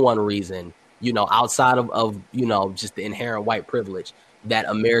number one reason, outside of just the inherent white privilege, that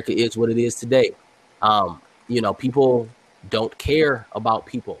America is what it is today. People don't care about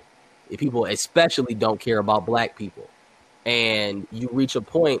people. People especially don't care about black people. And you reach a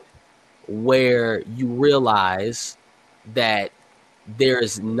point where you realize that there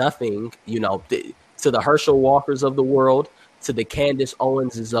is nothing, to the Herschel Walkers of the world, to the Candace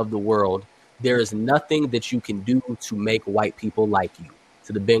Owenses of the world, there is nothing that you can do to make white people like you.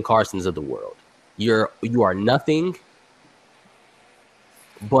 To the Ben Carsons of the world, you are nothing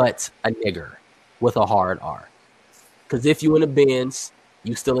but a nigger with a hard R. Because if you in a Benz,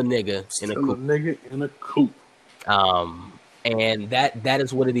 you still a nigga in a coupe. A nigga in a coupe. And that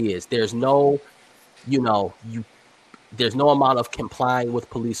is what it is. There's no, there's no amount of complying with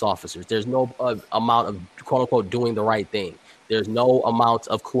police officers. There's no amount of quote unquote doing the right thing. There's no amount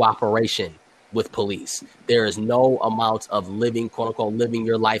of cooperation with police. There is no amount of living, quote unquote, living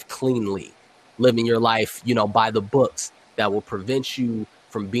your life cleanly, living your life, by the books, that will prevent you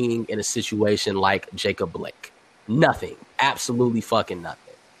from being in a situation like Jacob Blake. Nothing. Absolutely fucking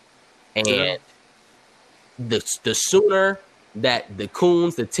nothing. And the sooner that the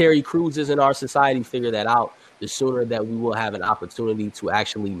Coons, the Terry Cruzes in our society figure that out, the sooner that we will have an opportunity to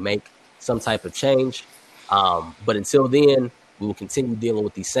actually make some type of change. But until then, we will continue dealing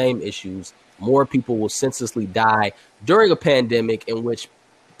with these same issues. More people will senselessly die during a pandemic in which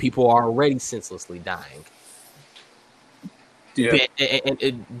people are already senselessly dying. Yeah.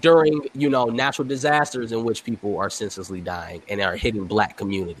 And during, natural disasters in which people are senselessly dying and are hitting black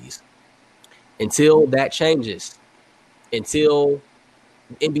communities. Until that changes, until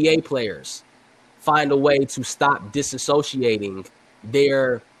NBA players find a way to stop disassociating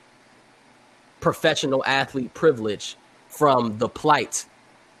their professional athlete privilege from the plight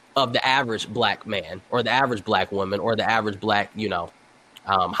of the average black man or the average black woman or the average black,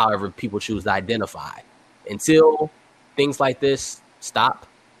 however people choose to identify. Until things like this stop,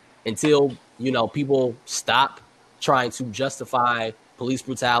 until, people stop trying to justify police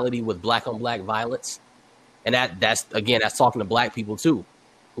brutality with black on black violence. And that's talking to black people too,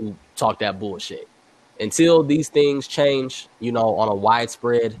 who talk that bullshit. Until these things change, on a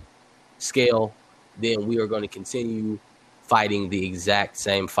widespread scale, then we are going to continue fighting the exact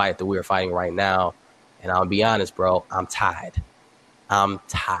same fight that we are fighting right now. And I'll be honest, bro, I'm tired.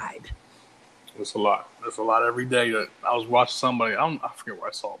 It's a lot. There's a lot every day. That I was watching somebody, I forget where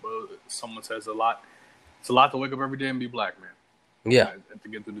I saw it, but someone says a lot. It's a lot to wake up every day and be black, man. Yeah. And to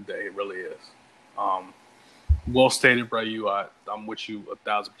get through the day, it really is. Well stated by you. I'm with you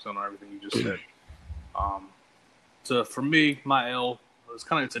 1,000% on everything you just said. So for me, my L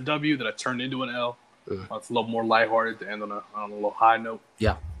it's a W that I turned into an L. It's a little more lighthearted to end on a little high note.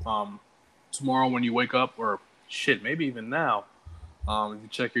 Yeah. Tomorrow when you wake up, or shit, maybe even now, if you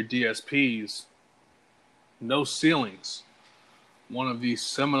check your DSPs, No Ceilings, one of these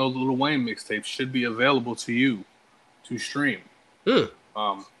seminal Lil Wayne mixtapes, should be available to you to stream. So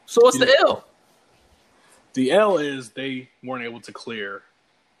what's the L? The L is they weren't able to clear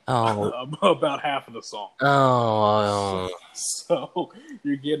about half of the song. So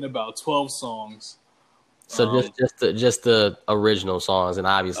you're getting about 12 songs. So just the original songs, and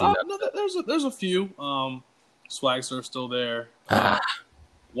obviously no, there's a few. Swag Surf still there.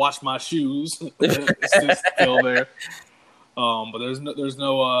 Wash My Shoes is still there. But there's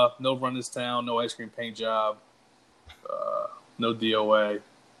no Run This Town, no Ice Cream Paint Job, no DOA.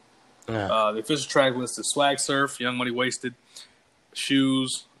 The official track list is Swag Surf, Young Money Wasted,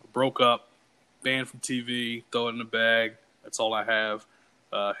 Shoes, Broke Up, Banned from TV, Throw It in the Bag. That's all I have.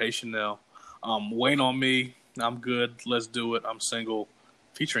 Hey Chanel. Wait on Me, I'm Good, Let's Do It, I'm Single,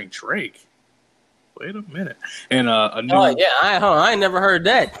 featuring Drake. Wait a minute. And a new... Oh, yeah, I ain't never heard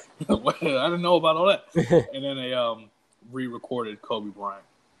that. I didn't know about all that. And then a re-recorded Kobe Bryant.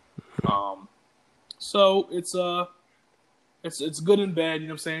 So it's good and bad, you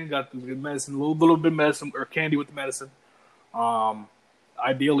know what I'm saying? Got the medicine, a little bit of medicine, or candy with the medicine.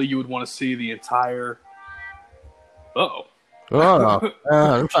 Ideally, you would want to see the entire... I'm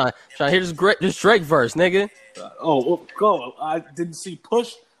trying to hear this Drake verse, nigga. Go. I didn't see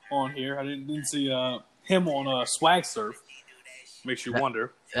Push on here. I didn't see him on Swag Surf. Makes you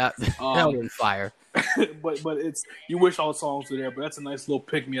wonder. That was fire. but it's, you wish all the songs were there, but that's a nice little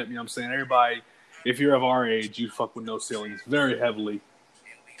pick-me-up, you know what I'm saying? Everybody, if you're of our age, you fuck with No Ceilings very heavily.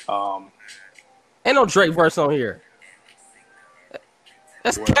 Ain't no Drake verse on here.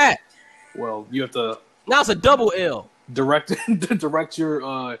 That's cat. Well, you have to... Now it's a double L. Direct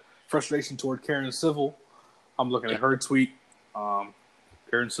your frustration toward Karen Civil. I'm looking at her tweet.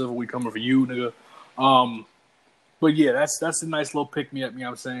 Karen Civil, we coming for you, nigga. But yeah, that's a nice little pick me up. You know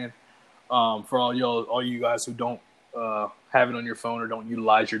what I'm saying? For all you guys who don't have it on your phone or don't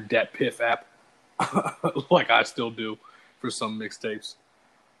utilize your Dat Piff app, like I still do for some mixtapes.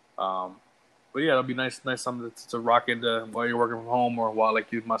 But yeah, it'll be nice something to rock into while you're working from home, or while like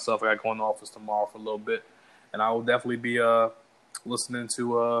you myself, I got going to the office tomorrow for a little bit. And I will definitely be listening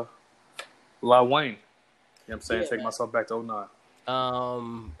to Lil Wayne. You know what I'm saying? Take myself back to 09.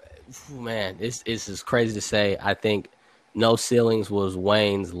 Man, it's just crazy to say. I think No Ceilings was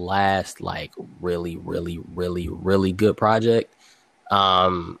Wayne's last, like, really, really, really, really good project.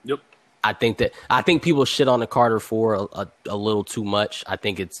 Yep. I think people shit on the Carter 4 a little too much. I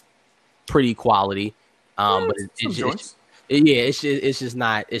think it's pretty quality. But it's just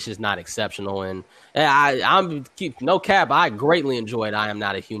not exceptional. And I'm no cap. I greatly enjoyed I Am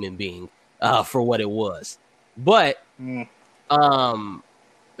Not a Human Being for what it was. But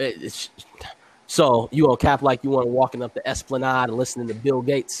so you gonna cap like you want to walking up the Esplanade and listening to Bill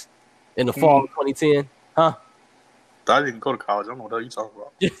Gates in the fall of 2010, huh? I didn't go to college. I don't know what you're talking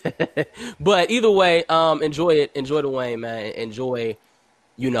about. But either way, enjoy it. Enjoy the Wayne, man. Enjoy,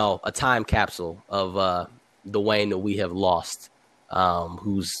 a time capsule of the Wayne that we have lost,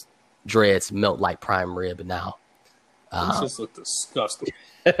 whose dreads melt like prime rib now. This just look disgusting.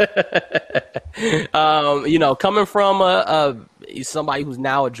 Coming from somebody who's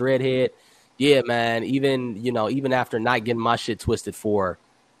now a dreadhead, yeah, man. Even after not getting my shit twisted for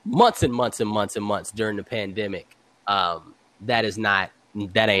months and months and months and months during the pandemic, that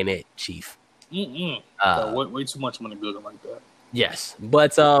ain't it, Chief. Way too much money building like that. Yes,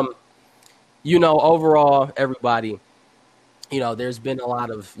 but overall, everybody, there's been a lot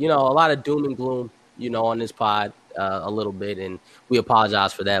of doom and gloom, on this pod a little bit, and we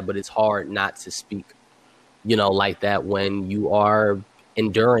apologize for that, but it's hard not to speak, like that when you are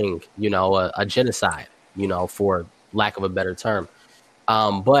enduring, a genocide, for lack of a better term.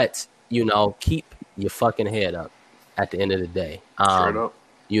 But, keep your fucking head up at the end of the day. Straight up.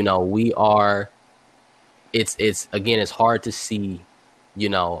 We are, it's hard to see,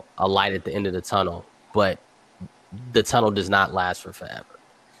 a light at the end of the tunnel, but the tunnel does not last for forever.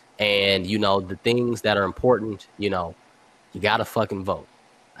 And, the things that are important, you got to fucking vote.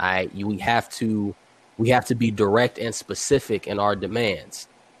 All right. We have to be direct and specific in our demands.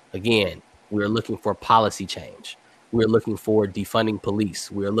 Again, we're looking for policy change. We're looking for defunding police.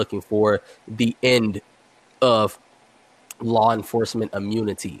 We're looking for the end of law enforcement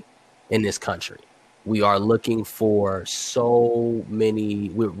immunity in this country. We are looking for so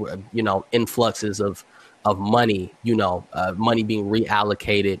many, influxes of of money, money being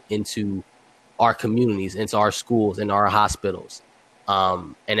reallocated into our communities, into our schools, into our hospitals,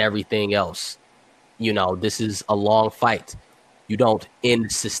 and everything else. This is a long fight. You don't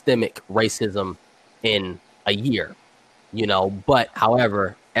end systemic racism in a year, but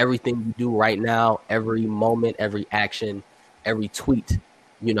however, everything you do right now, every moment, every action, every tweet,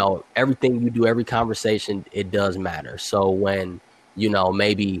 everything you do, every conversation, it does matter. So when,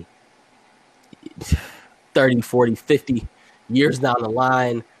 maybe 30, 40, 50 years down the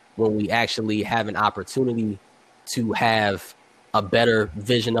line, when we actually have an opportunity to have a better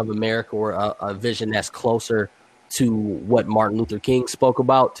vision of America, or a vision that's closer to what Martin Luther King spoke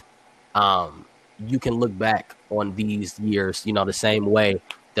about, you can look back on these years, the same way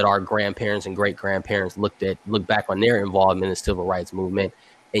that our grandparents and great grandparents look back on their involvement in the civil rights movement,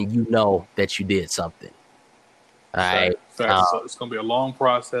 and that you did something. All right. So it's going to be a long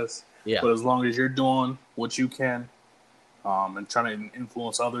process. Yeah. But as long as you're doing what you can, and trying to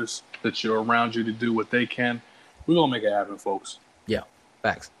influence others that you're around you to do what they can, we're going to make it happen, folks. Yeah.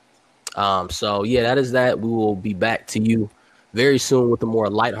 Facts. So yeah, that is that. We will be back to you very soon with a more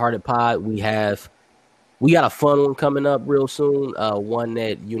lighthearted pod. We got a fun one coming up real soon. One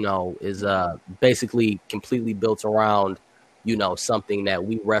that, is basically completely built around, something that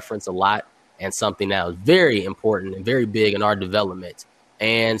we reference a lot, and something that was very important and very big in our development,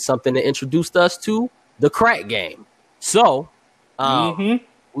 and something that introduced us to the crack game. So we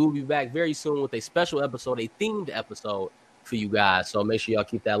will be back very soon with a special episode, a themed episode for you guys. So make sure y'all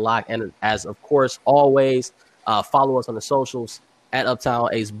keep that locked. And as of course, always, follow us on the socials at Uptown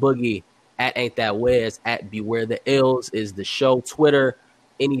Ace Boogie, at Ain't That Wes, at Beware the Ills is the show Twitter.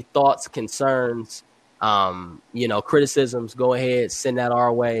 Any thoughts, concerns, criticisms, go ahead, send that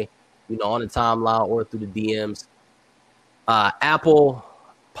our way, on the timeline or through the DMs. Apple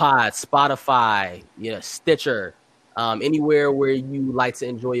Pod, Spotify, Stitcher, anywhere where you like to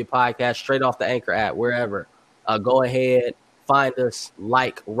enjoy your podcast, straight off the Anchor app, wherever. Go ahead, find us,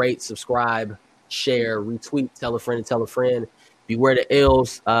 like, rate, subscribe, share, retweet, tell a friend and tell a friend. Beware the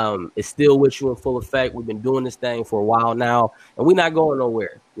Ills is still with you in full effect. We've been doing this thing for a while now, and we're not going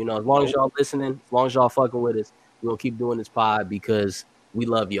nowhere. As long as y'all listening, as long as y'all fucking with us, we're going to keep doing this pod because we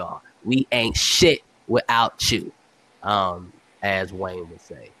love y'all. We ain't shit without you, as Wayne would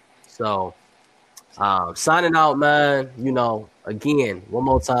say. So, signing out, man. Again, one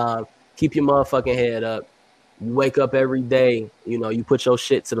more time, keep your motherfucking head up. You wake up every day, you put your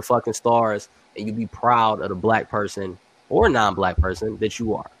shit to the fucking stars, and you be proud of the black person or non-black person that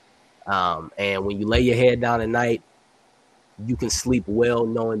you are. And when you lay your head down at night, you can sleep well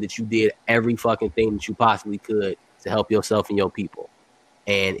knowing that you did every fucking thing that you possibly could to help yourself and your people.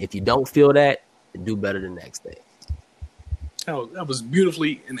 And if you don't feel that, then do better the next day. Oh, that was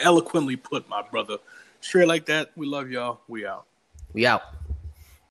beautifully and eloquently put, my brother. Straight like that. We love y'all. We out. We out.